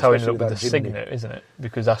something. Well, that's how it ended up with the Signet, isn't it?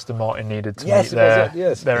 Because Aston Martin needed to meet their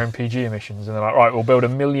MPG emissions, and they're like, right, we'll build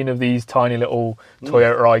 1 million of these tiny little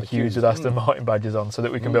Toyota IQs with Aston Martin badges on, so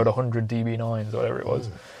that we can build 100 DB9s or whatever it was.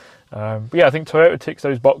 But yeah, I think Toyota ticks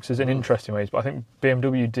those boxes in interesting ways, but I think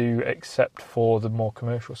BMW do, except for the more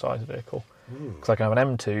commercial size vehicle. Because I can have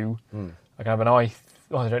an M2, I can have an i.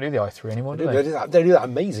 Oh, they don't do the i3 anymore, do they? They do that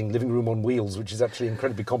amazing living room on wheels, which is actually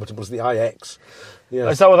incredibly compatible to the iX.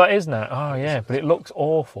 Yes. Is that what that is now? Oh, yeah, but it looks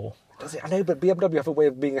awful. Does it? I know, but BMW have a way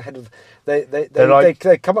of being ahead of. They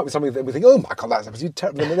come up with something that we think, oh my god, that's absolutely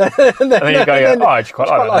terrible, and then you go, I actually quite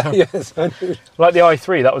like that. Yes, like the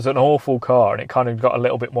i3, that was an awful car, and it kind of got a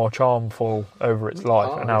little bit more charmful over its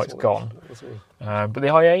life, and now it's gone. But the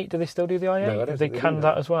i8, do they still do the i8? No, I don't Have they canned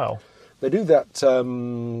that as well? They do that.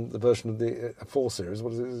 The version of the 4 Series.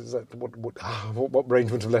 What is it? Is that what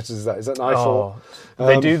arrangement of letters is that? Is that an i4? Oh,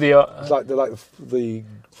 they do the. the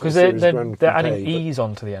because they're adding E's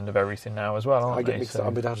onto the end of everything now as well, aren't I get mixed up. I'm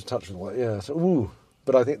a bit out of touch with what. Yeah. So,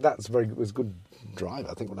 but I think that's was a good drive.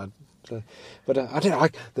 I think when I. But I don't know.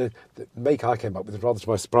 The make I came up with, rather to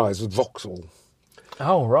my surprise, was Vauxhall.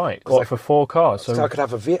 Oh, right. What, for 4 cars? So I could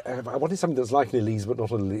have I wanted something that's like an Elise, but not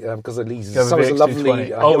an Elise, because Elise is so a lovely...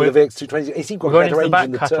 the VX220. It's equal we're going into the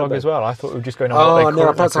back catalogue as well. I thought we were just going on what they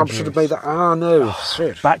perhaps I should have made that... no.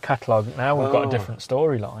 Shit. Back catalogue, now we've got a different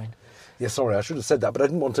storyline. Yeah, sorry, I should have said that, but I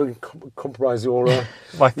didn't want to compromise your...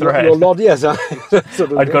 my thread. Your lot, yes.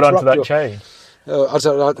 I'd got onto that chain.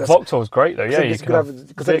 Vauxhall's great though, yeah. You can have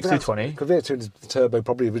VX220. Because VX220 turbo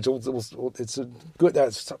probably it's a good.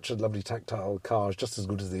 That's such a lovely tactile car. It's just as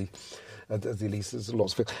good as the Elise. There's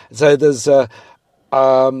lots of it. So there's you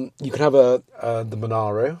can have the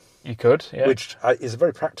Monaro. You could, yeah. Which is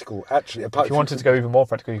very practical, actually. If you wanted to go even more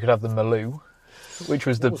practical, you could have the Maloo, which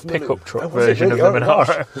was the pickup truck version of the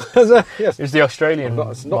Monaro. Yes. It was the Australian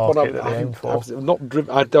market that they aimed for. Not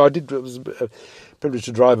driven. I did. It was privileged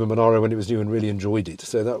to drive a Monaro when it was new and really enjoyed it.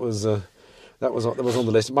 So that was on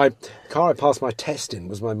the list. My car I passed my test in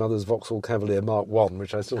was my mother's Vauxhall Cavalier Mark 1,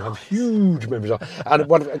 which I still have huge memories of. And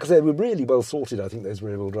because they were really well sorted, I think those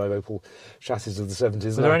rear-wheel drive Opel chassis of the 70s.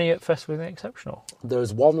 Was there any at Festival Exceptional?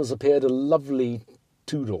 There's one that's appeared, a lovely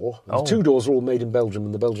two-door. The two doors are all made in Belgium,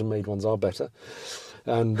 and the Belgian-made ones are better.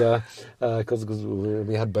 And because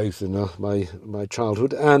we had both in my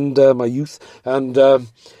childhood and my youth, and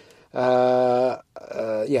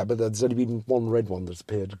but there's only been one red one that's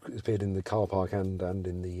appeared in the car park and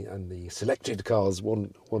in the selected cars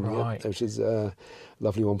one right. year, which is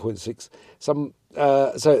lovely 1.6. So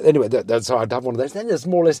anyway, so I'd have one of those. Then there's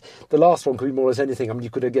more or less the last one could be more or less anything. I mean, you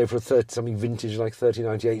could go for something vintage like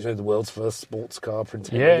 3098, the world's first sports car,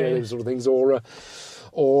 those sort of things, or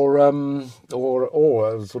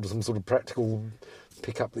sort of some sort of practical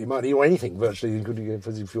pickup that you might need, or anything virtually. You could go for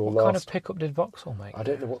your what kind of pickup did Vauxhall make? I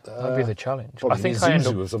don't know what that'd be the challenge. I think I end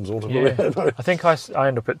up of some sort of. Yeah. I think I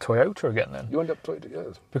end up at Toyota again then. You end up Toyota,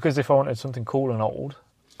 yes. Because if I wanted something cool and old,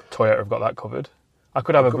 Toyota have got that covered. I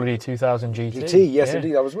could have a bloody 2000 GT. GT, yes,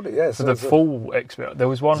 indeed, I was wondering. Yes, for the full experience. There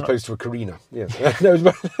was one as opposed to a Carina. Yes, which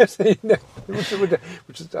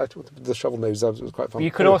is I thought the shovel nose was quite fun. You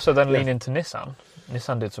could also then lean into Nissan.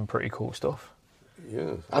 Nissan did some pretty cool stuff.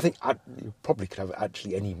 Yeah, I think you probably could have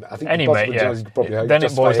actually any. I think any mate, yeah. Then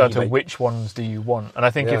it boils down to which ones do you want, and I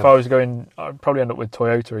think if I was going, I'd probably end up with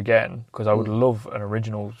Toyota again because I would love an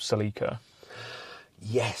original Celica.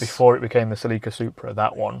 Yes. Before it became the Celica Supra,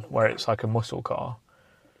 that one where it's like a muscle car.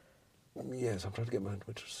 Yes, I'm trying to get my mind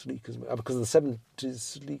which Celicas because the 70s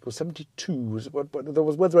Celica was 72. There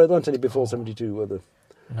weren't any before 72, were there?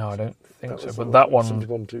 No, I don't think so. But that one,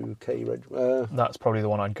 71 to K reg. that's probably the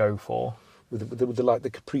one I'd go for. with the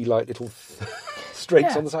Capri-like little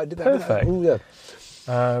strakes on the side. Did that? Perfect. Oh yeah.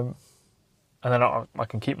 And then I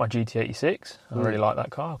can keep my GT86. I really like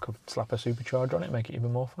that car. I could slap a supercharger on it, make it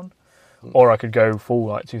even more fun. Or I could go full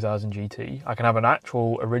like 2000 GT. I can have an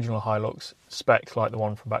actual original Hilux spec like the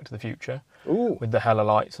one from Back to the Future. Ooh. With the hella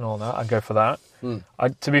lights and all that. I'd go for that.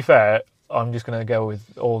 To be fair, I'm just going to go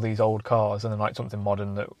with all these old cars and then like something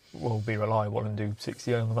modern that will be reliable and do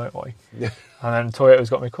 60 on the motorway. Yeah. And then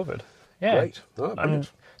Toyota's got me covered. Yeah. Great. Oh, and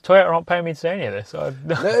Toyota aren't paying me to say any of this. So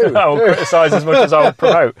I will criticise as much as I will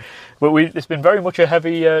promote. But it's been very much a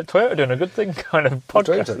heavy Toyota doing a good thing kind of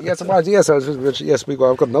podcast. Yes, I've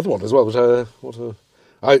got another one as well.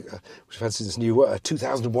 Which fancy this new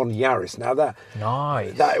 2001 Yaris. Now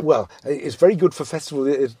nice. It's very good for festival,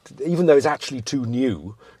 even though it's actually too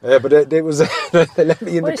new. But it was they let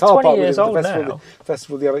me in the car park with the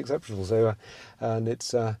festival of the unexceptional. So, and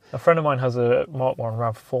it's a friend of mine has a Mark 1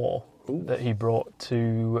 Rav4 that he brought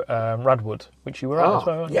to Radwood, which you were at as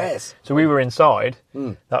well, weren't you? Yes. So we were inside.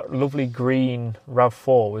 That lovely green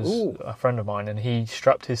RAV4 was a friend of mine, and he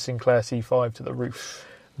strapped his Sinclair C5 to the roof.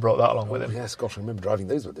 Brought that along with him. Yes, gosh, I remember driving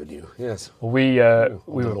those when they were new. Yes. Well,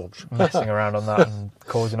 we were messing around on that and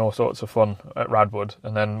causing all sorts of fun at Radwood,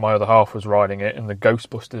 and then my other half was riding it, and the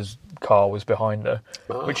Ghostbusters car was behind her,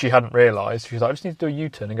 which she hadn't realised. She was like, "I just need to do a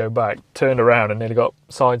U-turn and go back." Turned around and nearly got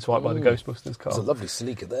sideswiped by the Ghostbusters car. There's a lovely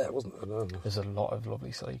Celica there, wasn't there? There's a lot of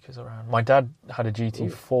lovely Celicas around. My dad had a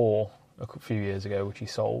GT4 a few years ago, which he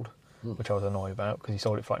sold. Which I was annoyed about because he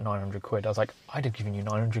sold it for like 900 quid. I was like, I'd have given you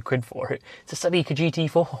 900 quid for it. It's a Celica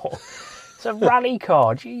GT4. It's a rally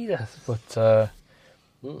car, Jesus. But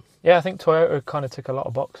yeah, I think Toyota kind of tick a lot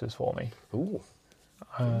of boxes for me.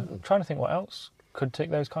 I'm trying to think what else could tick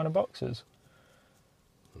those kind of boxes.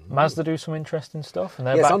 Mazda do some interesting stuff, and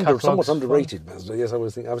their back catalog's somewhat underrated. Mazda, yes, I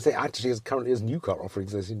would say actually, currently as new car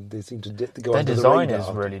offerings, they seem to go under the radar. Their design is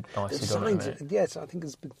really nicely done. Yes, I think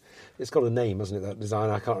it's got a name, hasn't it? That design,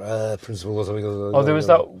 I can't principle or something. There was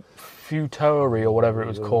that Futori or whatever it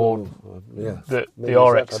was called. That the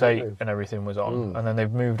RX-8 and everything was on, and then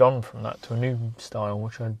they've moved on from that to a new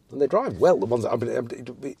style, and they drive well. The ones I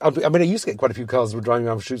used to get quite a few cars that were driving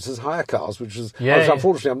around for shoots as hire cars, which was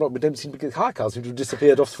unfortunately we don't seem to get hire cars seem to have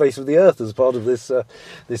disappeared off the face of the earth as part of this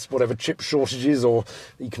whatever chip shortages or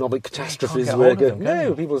economic catastrophes.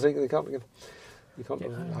 People think they can't. You can't.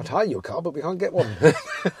 I'd hire your car, but we can't get one,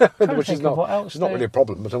 which is not really a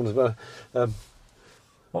problem.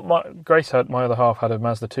 But Grace had, my other half had a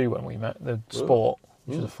Mazda 2 when we met, the Sport,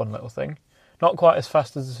 which was a fun little thing. Not quite as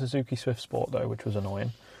fast as the Suzuki Swift Sport though, which was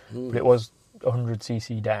annoying, but it was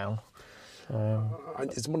 100cc down.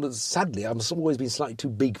 It's one of sadly, I've always been slightly too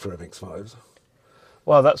big for MX-5s.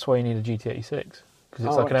 Well, that's why you need a GT86 because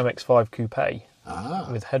it's like an MX-5 coupe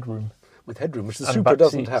with headroom. Which the Supra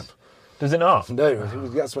doesn't have. Does it not? No,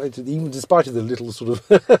 that's why, even despite of the little sort of...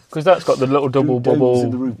 Because that's got the little double bubble,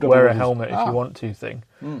 wear a helmet if you want to thing.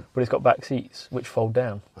 But it's got back seats, which fold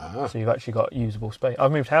down. So you've actually got usable space.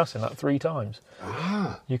 I've moved house in that 3 times.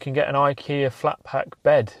 You can get an IKEA flat pack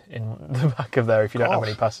bed in the back of there if you don't have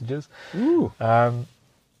any passengers.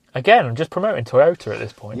 Again, I'm just promoting Toyota at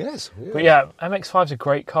this point. Yes. Yeah. But yeah, MX-5's a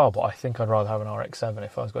great car, but I think I'd rather have an RX-7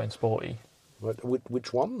 if I was going sporty.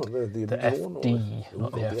 Which one? The FD,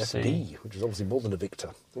 not the FC. FD, which is obviously more than a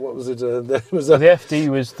Victor. What was it? The FD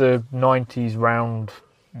was the 90s round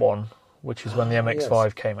one, which is when the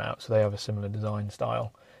MX-5 came out, so they have a similar design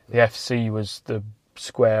style. The FC was the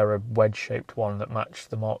square, wedge-shaped one that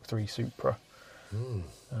matched the Mark III Supra.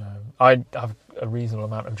 I have a reasonable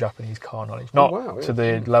amount of Japanese car knowledge, not to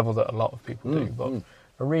the level that a lot of people do, but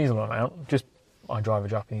a reasonable amount. Just I drive a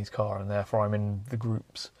Japanese car, and therefore I'm in the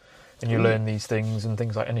groups. And you learn these things, and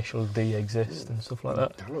things like Initial D exist and stuff like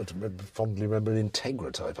that. I fondly remember an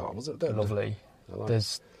Integra type art, was it? Lovely. I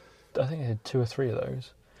think I had 2 or 3 of those.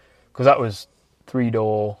 Because that was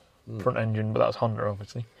 3-door front engine, but that's Honda,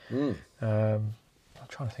 obviously. I'm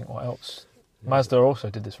trying to think what else. Mazda also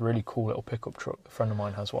did this really cool little pickup truck. A friend of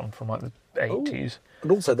mine has one from like the 80s.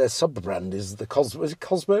 And also their sub-brand is the Cosmo. Is it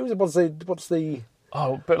Cosmo? What's the...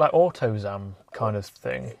 Oh, a bit like AutoZam kind of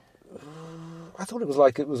thing. I thought it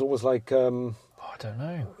was almost like... I don't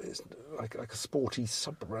know. It's like a sporty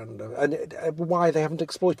sub-brand. And why they haven't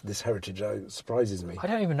exploited this heritage surprises me. I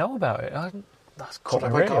don't even know about it. That's God,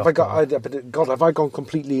 have I gone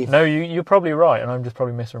completely... No, you're probably right, and I'm just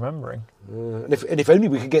probably misremembering. And if only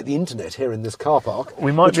we could get the internet here in this car park.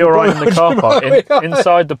 We might be all right in the car park.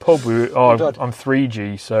 Inside the pub, I'm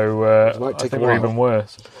 3G, so I think we're even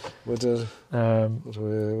worse. But,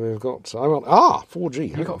 we've got... I'm on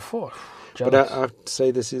 4G. You got 4. But I have to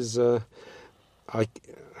say this is... I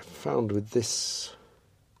found with this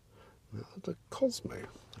The Cosmo,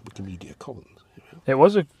 Wikimedia Commons. It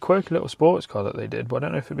was a quirky little sports car that they did, but I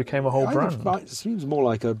don't know if it became a whole brand. It seems more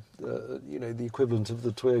like the equivalent of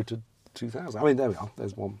the Toyota 2000. I mean, there we are.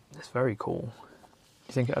 There's one. It's very cool. Do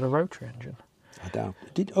you think it had a rotary engine? I doubt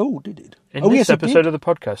it. Did it? In this episode of the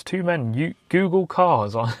podcast, two men Google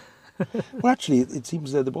cars on. Well, actually, it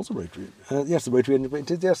seems there was a rotary. Yes, the rotary engine. But it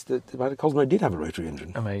did, yes, the Cosmo did have a rotary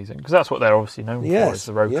engine. Amazing, because that's what they're obviously known for, is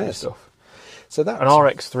the rotary stuff. So that an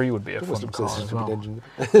RX-3 would be a fun car as well. Engine.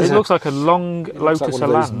 It looks like a long Lotus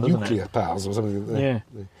Elan, doesn't it? Nuclear powers or something. Yeah.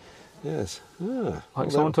 Yes.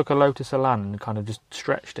 Someone took a Lotus Elan and kind of just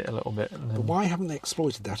stretched it a little bit. And then... But why haven't they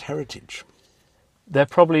exploited that heritage? They're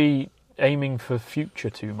probably aiming for future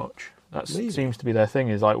too much. That seems to be their thing,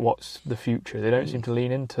 is like, what's the future? They don't seem to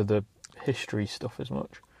lean into the history stuff as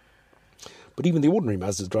much. But even the ordinary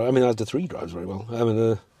Mazdas drive, Mazda 3 drives very well.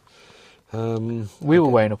 We were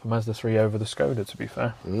weighing up a Mazda 3 over the Skoda, to be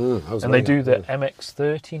fair. And they do the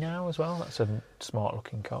MX-30 now as well. That's a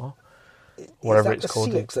smart-looking car. Whatever it's called.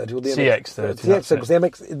 CX-30 or the CX-30. CX-30, because the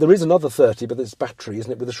MX, there is another 30, but it's battery,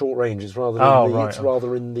 isn't it, with a short range. It's rather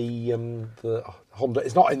rather in the Honda.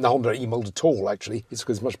 It's not in the Honda E-Mold at all, actually.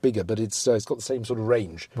 It's much bigger, but it's got the same sort of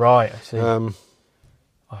range. Right, I see.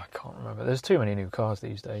 I can't remember. There's too many new cars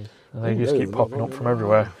these days, and they just keep popping up from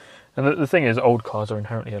everywhere. And the thing is, old cars are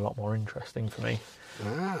inherently a lot more interesting for me.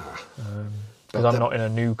 Because I'm not in a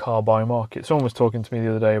new car buying market. Someone was talking to me the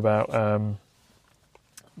other day about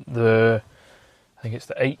I think it's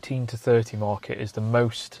the 18 to 30 market is the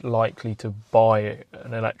most likely to buy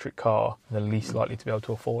an electric car and the least likely to be able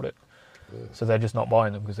to afford it. So they're just not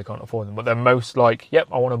buying them because they can't afford them. But they're most like, yep,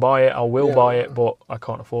 I want to buy it, I will buy it, but I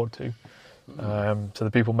can't afford to. So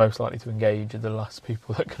the people most likely to engage are the last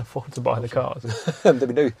people that can afford to buy the cars. Don't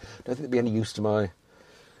think there'd be any use to my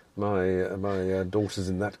daughters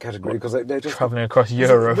in that category, because they're just travelling across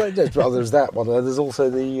Europe. Well, there's that one. There's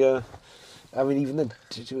also the. Even then,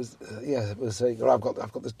 she was saying, I've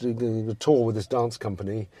got this doing a tour with this dance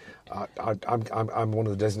company. I'm one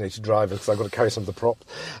of the designated drivers because I've got to carry some of the props.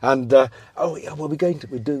 And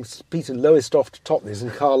we're doing Peter Lowest off to Totnes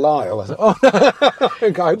in Carlisle. I said, I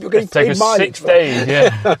hope you're getting paid mileage. 6 days,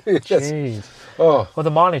 yeah. Yes. Jeez. Oh. Well,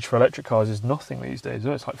 the mileage for electric cars is nothing these days.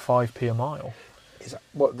 It's like 5p a mile. Is that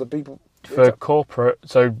what the people for corporate?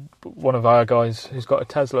 So one of our guys who's got a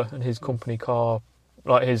Tesla and his company car.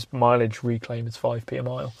 Like his mileage reclaim is 5p a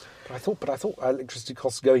mile. But I thought electricity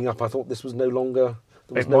costs going up. I thought this was no longer.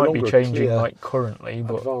 It might be changing like currently,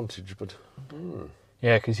 but advantage. But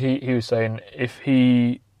yeah, because he was saying if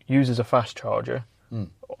he uses a fast charger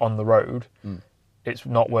on the road, it's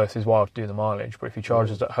not worth his while to do the mileage. But if he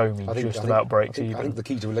charges at home, he about breaks even. I think the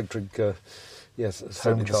key to electric. Yes,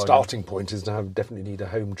 certainly the starting point is to definitely need a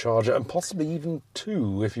home charger, and possibly even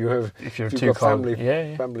two if you've got family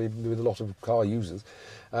with a lot of car users.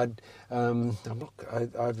 I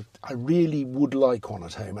really would like one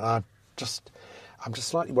at home, and I'm just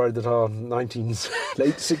slightly worried that our late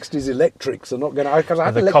 60s electrics are not going to.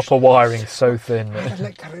 The copper wiring is so thin. I had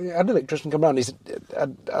an electrician come round. He said,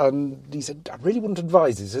 I really wouldn't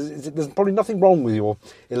advise this. There's probably nothing wrong with your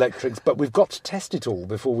electrics, but we've got to test it all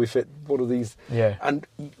before we fit one of these. Yeah. And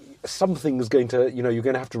something's going to, you're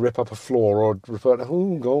going to have to rip up a floor or repair.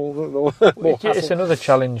 It's another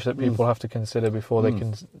challenge that people have to consider before they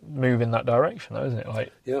can move in that direction, though, isn't it?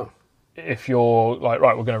 Like, yeah. If you're like,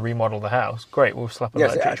 right, we're going to remodel the house, great, we'll slap an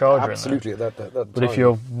electric charger absolutely, in there. Absolutely, at that But if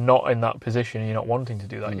you're not in that position, you're not wanting to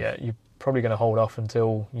do that yet, you're probably going to hold off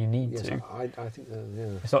until you need to. I think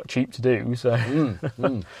it's not cheap to do, so...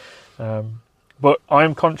 But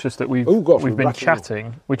I'm conscious that we've been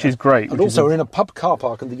chatting, which is great. And also, we're in a pub car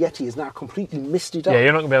park, and the Yeti is now completely misted up. Yeah,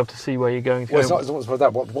 you're not going to be able to see where you're going to. Well, it's not about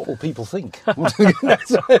that. What will people think?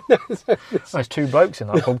 There's two blokes in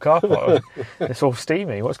that pub car park. It's all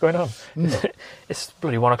steamy. What's going on? It's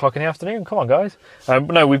bloody 1 o'clock in the afternoon. Come on, guys. But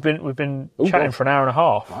no, we've been chatting for an hour and a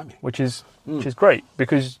half, which is great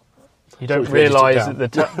because you don't realise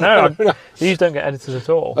that these don't get edited at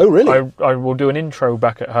all. Oh, really? I will do an intro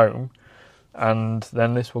back at home. And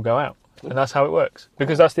then this will go out, and that's how it works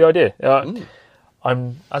because that's the idea.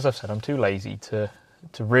 As I've said, I'm too lazy to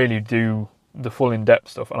really do the full in-depth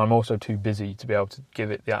stuff, and I'm also too busy to be able to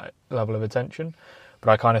give it that level of attention. But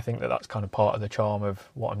I kind of think that that's kind of part of the charm of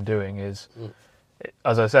what I'm doing. Is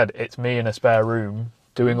as I said, it's me in a spare room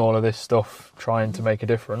doing all of this stuff, trying to make a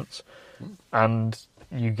difference, and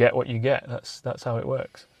you get what you get. That's how it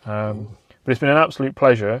works. But it's been an absolute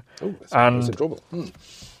pleasure,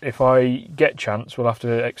 if I get chance, we'll have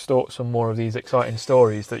to extort some more of these exciting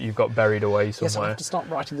stories that you've got buried away somewhere. Yes, I have to start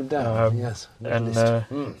writing them down.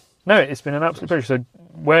 No, it's been an absolute pleasure. So,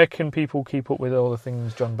 where can people keep up with all the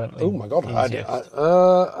things John Bentley? Oh my God! I've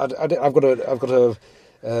got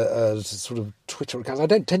a sort of Twitter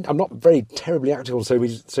account. I'm not very terribly active on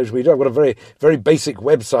social media. I've got a very, very basic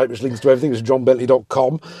website which links to everything. It's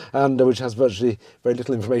johnbentley.com, and which has virtually very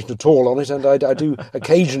little information at all on it. And I do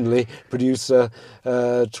occasionally produce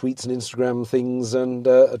tweets and Instagram things, and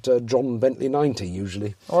at John Bentley 90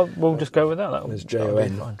 usually. Well, we'll just go with that. It's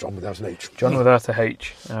Jon, John without an H. John without a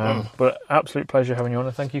H. But absolute pleasure having you on,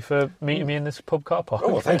 and thank you for meeting me in this pub car park.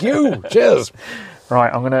 Oh, thank you. Cheers.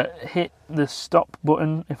 Right, I'm going to hit the stop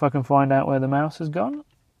button if I can find out where the mouse has gone.